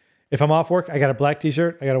clothes. If I'm off work, I got a black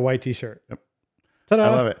t-shirt. I got a white t-shirt. Yep. Ta-da. I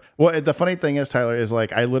love it. Well, the funny thing is, Tyler, is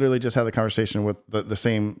like, I literally just had the conversation with the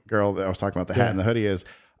same girl that I was talking about, the hat and the hoodie is,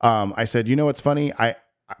 I said, you know, what's funny?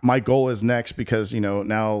 My goal is next because, you know,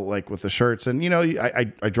 now like with the shirts and, you know,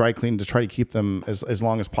 I dry clean to try to keep them as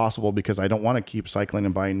long as possible because I don't want to keep cycling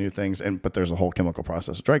and buying new things. But there's a whole chemical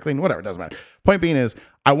process, dry clean, whatever, it doesn't matter. Point being is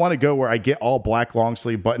I want to go where I get all black long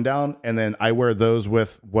sleeve button down and then I wear those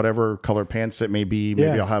with whatever color pants it may be.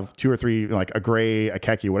 Maybe I'll have 2 or 3, like a gray, a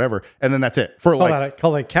khaki, whatever. And then that's it for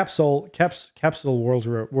call it capsule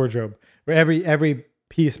wardrobe where every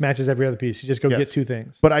piece matches every other piece. You just go get 2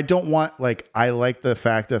 things. But I don't want, like, I like the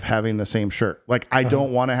fact of having the same shirt. Like, I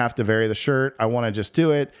don't want to have to vary the shirt. I want to just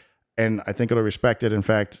do it. And I think it'll respect it. In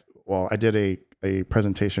fact, well, I did a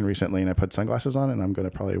presentation recently and I put sunglasses on and I'm going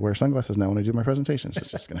to probably wear sunglasses now when I do my presentations.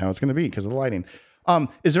 It's just how it's going to be because of the lighting.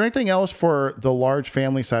 Is there anything else for the large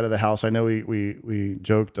family side of the house? I know we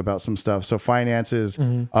joked about some stuff. So finances,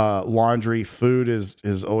 laundry, food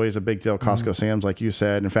is always a big deal. Costco, Sam's, like you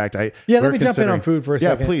said. In fact, let me jump in on food for a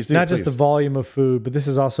second. Yeah, please do. Not just the volume of food, but this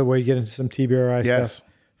is also where you get into some TBRI stuff.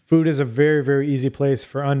 Food is a very, very easy place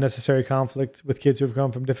for unnecessary conflict with kids who have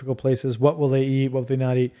come from difficult places. What will they eat? What will they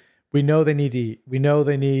not eat? We know they need to eat. We know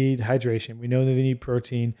they need hydration. We know they need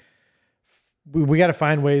protein. We got to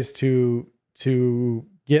find ways to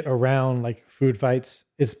get around like food fights.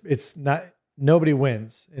 It's not, nobody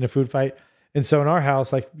wins in a food fight. And so in our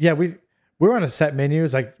house, like, we're on a set menu.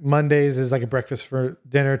 It's like Mondays is like a breakfast for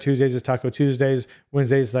dinner. Tuesdays is Taco Tuesdays.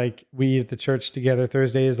 Wednesdays, like we eat at the church together.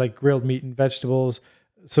 Thursday is like grilled meat and vegetables.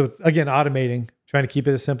 So again, automating, trying to keep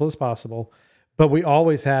it as simple as possible. But we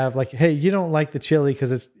always have like, hey, you don't like the chili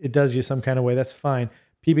because it does you some kind of way. That's fine.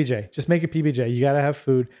 PBJ, just make a PBJ. You got to have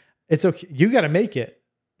food. It's okay. You got to make it.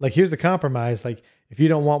 Like, here's the compromise. Like, if you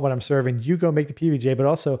don't want what I'm serving, you go make the PBJ. But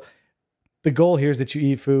also, the goal here is that you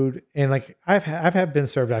eat food. And like, I've been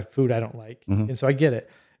served food I don't like, and so I get it.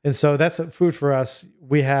 And so that's food for us.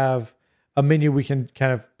 We have a menu we can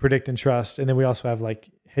kind of predict and trust, and then we also have like,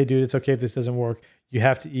 hey, dude, it's okay if this doesn't work. You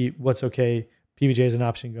have to eat what's okay. PBJ is an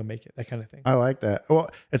option. Go make it. That kind of thing. I like that. Well,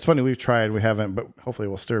 it's funny. We've tried. We haven't, but hopefully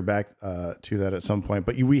we'll stir back to that at some point.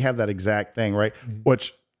 But we have that exact thing, right?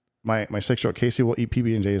 Which my 6-year-old Casey will eat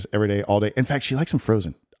PB&Js every day, all day. In fact, she likes them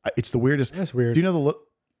frozen. It's the weirdest. That's weird. Do you know the look?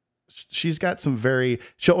 She's got some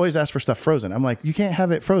she'll always ask for stuff frozen. I'm like, you can't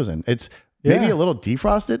have it frozen. It's maybe a little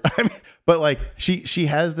defrosted. I mean, but like she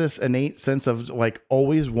has this innate sense of like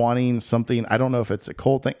always wanting something. I don't know if it's a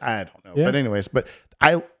cold thing. I don't know. Yeah. But anyways,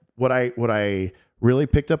 what I really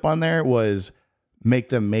picked up on there was make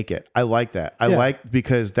them make it. I like that. I like,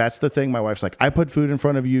 because that's the thing. My wife's like, I put food in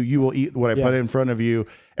front of you. You will eat what I put in front of you.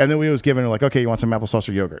 And then we was giving her like, okay, you want some applesauce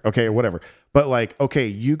or yogurt? Okay, whatever. But like, okay,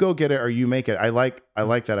 you go get it or you make it. I like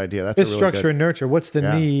that idea. That's it's really structure and nurture. What's the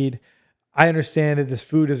need? I understand that this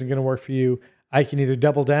food isn't going to work for you. I can either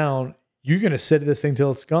double down. You're going to sit at this thing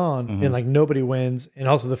till it's gone, and like nobody wins. And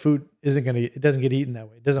also the food it doesn't get eaten that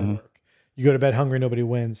way. It doesn't work. You go to bed hungry, nobody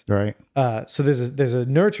wins. Right. So there's a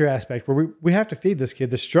nurture aspect where we have to feed this kid.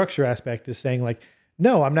 The structure aspect is saying like,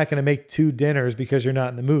 no, I'm not going to make 2 dinners because you're not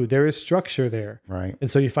in the mood. There is structure there. Right. And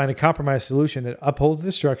so you find a compromise solution that upholds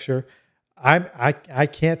the structure. I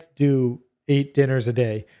can't do 8 dinners a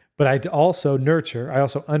day, but I also nurture. I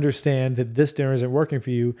also understand that this dinner isn't working for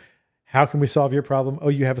you. How can we solve your problem? Oh,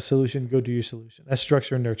 you have a solution. Go do your solution. That's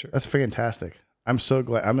structure and nurture. That's fantastic. I'm so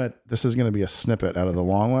glad. This is going to be a snippet out of the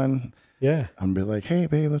long one. Yeah. I'm gonna be like, hey,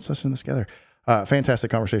 babe, let's listen to this together.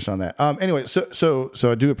 Fantastic conversation on that. Anyway, so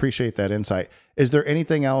I do appreciate that insight. Is there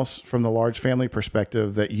anything else from the large family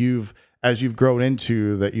perspective that as you've grown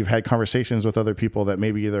into, that you've had conversations with other people that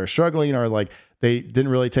maybe either are struggling or like they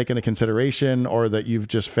didn't really take into consideration, or that you've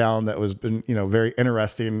just found that was been, very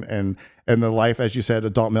interesting and the life, as you said,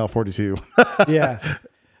 adult male 42. Yeah.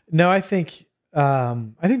 No, I think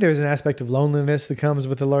there's an aspect of loneliness that comes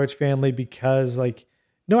with a large family because like,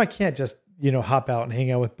 no, I can't just, hop out and hang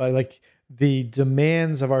out with, but like the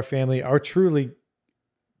demands of our family are truly,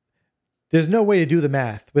 there's no way to do the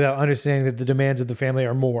math without understanding that the demands of the family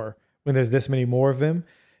are more when there's this many more of them.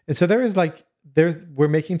 And so we're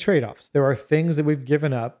making trade-offs. There are things that we've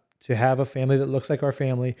given up to have a family that looks like our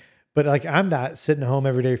family, but like, I'm not sitting at home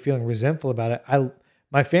every day feeling resentful about it.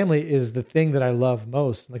 My family is the thing that I love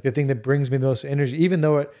most, like the thing that brings me the most energy, even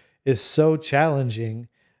though it is so challenging.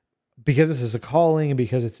 because this is a calling and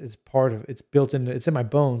because it's part of, it's built in, it's in my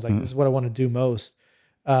bones. Like this is what I want to do most.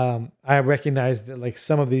 I recognize that like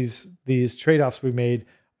some of these trade-offs we made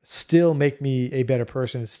still make me a better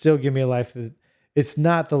person. It still give me a life that it's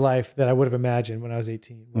not the life that I would have imagined when I was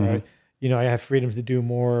 18, where I have freedom to do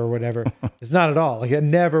more or whatever. It's not at all. Like I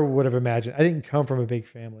never would have imagined. I didn't come from a big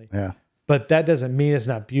family. Yeah. But that doesn't mean it's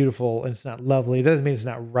not beautiful and it's not lovely. It doesn't mean it's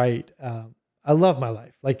not right. I love my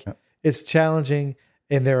life. Like it's challenging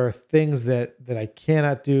and there are things that I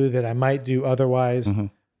cannot do that I might do otherwise.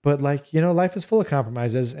 But like, life is full of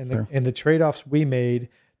compromises and the trade-offs we made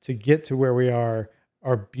to get to where we are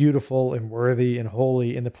beautiful and worthy and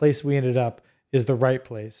holy. And the place we ended up is the right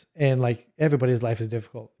place. And like everybody's life is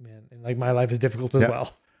difficult, man. And like my life is difficult as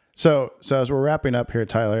well. So as we're wrapping up here,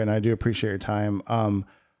 Tyler, and I do appreciate your time.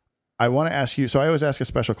 I want to ask you, so I always ask a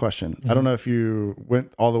special question. I don't know if you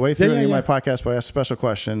went all the way through any of my podcasts, but I ask a special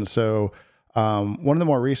question. So one of the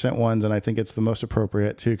more recent ones, and I think it's the most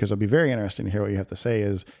appropriate too, because it'll be very interesting to hear what you have to say,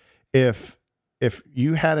 is if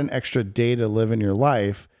you had an extra day to live in your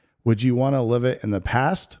life, would you want to live it in the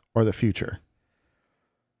past or the future?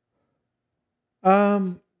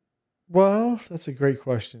 Well, that's a great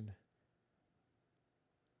question.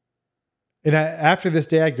 And after this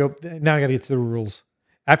day, now I got to get to the rules.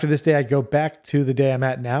 After this day, I go back to the day I'm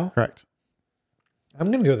at now. Correct.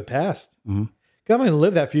 I'm going to go to the past. Because I'm going to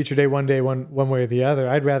live that future day one way or the other.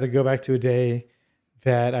 I'd rather go back to a day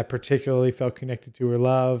that I particularly felt connected to or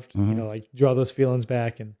loved, like draw those feelings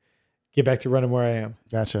back and get back to running where I am.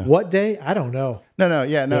 Gotcha. What day? I don't know. No.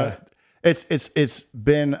 Yeah. It's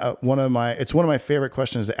been one of my favorite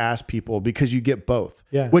questions to ask people because you get both.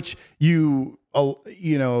 Yeah. Which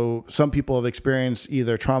some people have experienced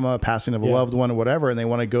either trauma, passing of a loved one or whatever, and they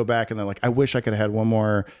want to go back and they're like, I wish I could have had one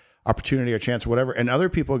more opportunity or chance or whatever. And other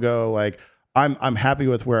people go like, I'm happy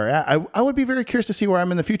with where I'm at. I would be very curious to see where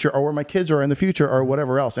I'm in the future or where my kids are in the future or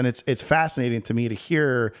whatever else. And it's fascinating to me to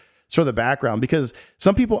hear sort of the background because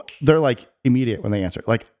some people, they're like immediate when they answer,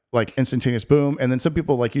 like instantaneous boom. And then some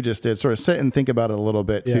people, like you just did, sort of sit and think about it a little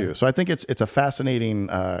bit too. So I think it's a fascinating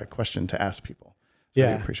question to ask people. So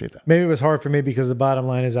I appreciate that. Maybe it was hard for me because the bottom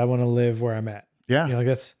line is I want to live where I'm at. Yeah.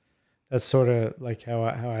 That's sort of like how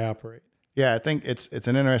I operate. Yeah. I think it's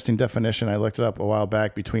an interesting definition. I looked it up a while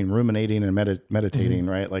back between ruminating and meditating,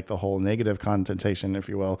 right? Like the whole negative connotation, if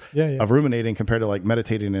you will, of ruminating compared to like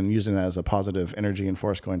meditating and using that as a positive energy and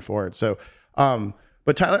force going forward. So,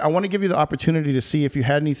 but Tyler, I want to give you the opportunity to see if you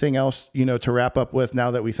had anything else, to wrap up with now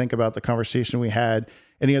that we think about the conversation we had.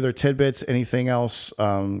 Any other tidbits, anything else,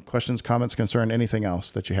 questions, comments, concern, anything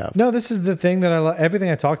else that you have? No, this is the thing that I love.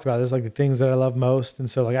 Everything I talked about is like the things that I love most. And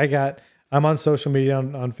so like I'm on social media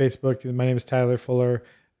on Facebook. My name is Tyler Fuller.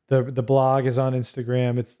 The blog is on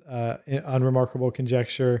Instagram. It's Unremarkable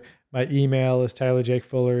Conjecture. My email is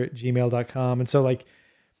tylerjakefuller@gmail.com. And so like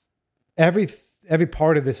every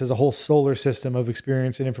part of this is a whole solar system of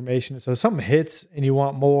experience and information. So if something hits and you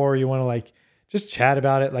want more, you want to like just chat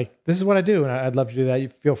about it. Like this is what I do. And I'd love to do that. You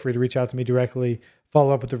feel free to reach out to me directly,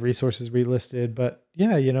 follow up with the resources we listed. But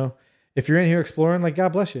yeah, if you're in here exploring, like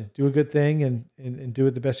God bless you, do a good thing and do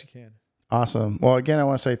it the best you can. Awesome. Well, again, I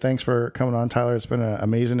want to say thanks for coming on, Tyler. It's been an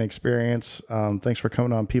amazing experience. Thanks for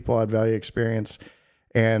coming on People Add Value Experience.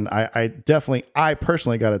 And I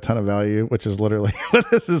personally got a ton of value, which is literally what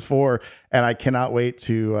this is for. And I cannot wait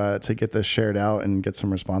to get this shared out and get some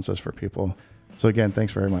responses for people. So again,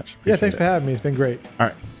 thanks very much. Thanks for having me. It's been great. All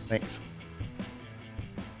right. Thanks.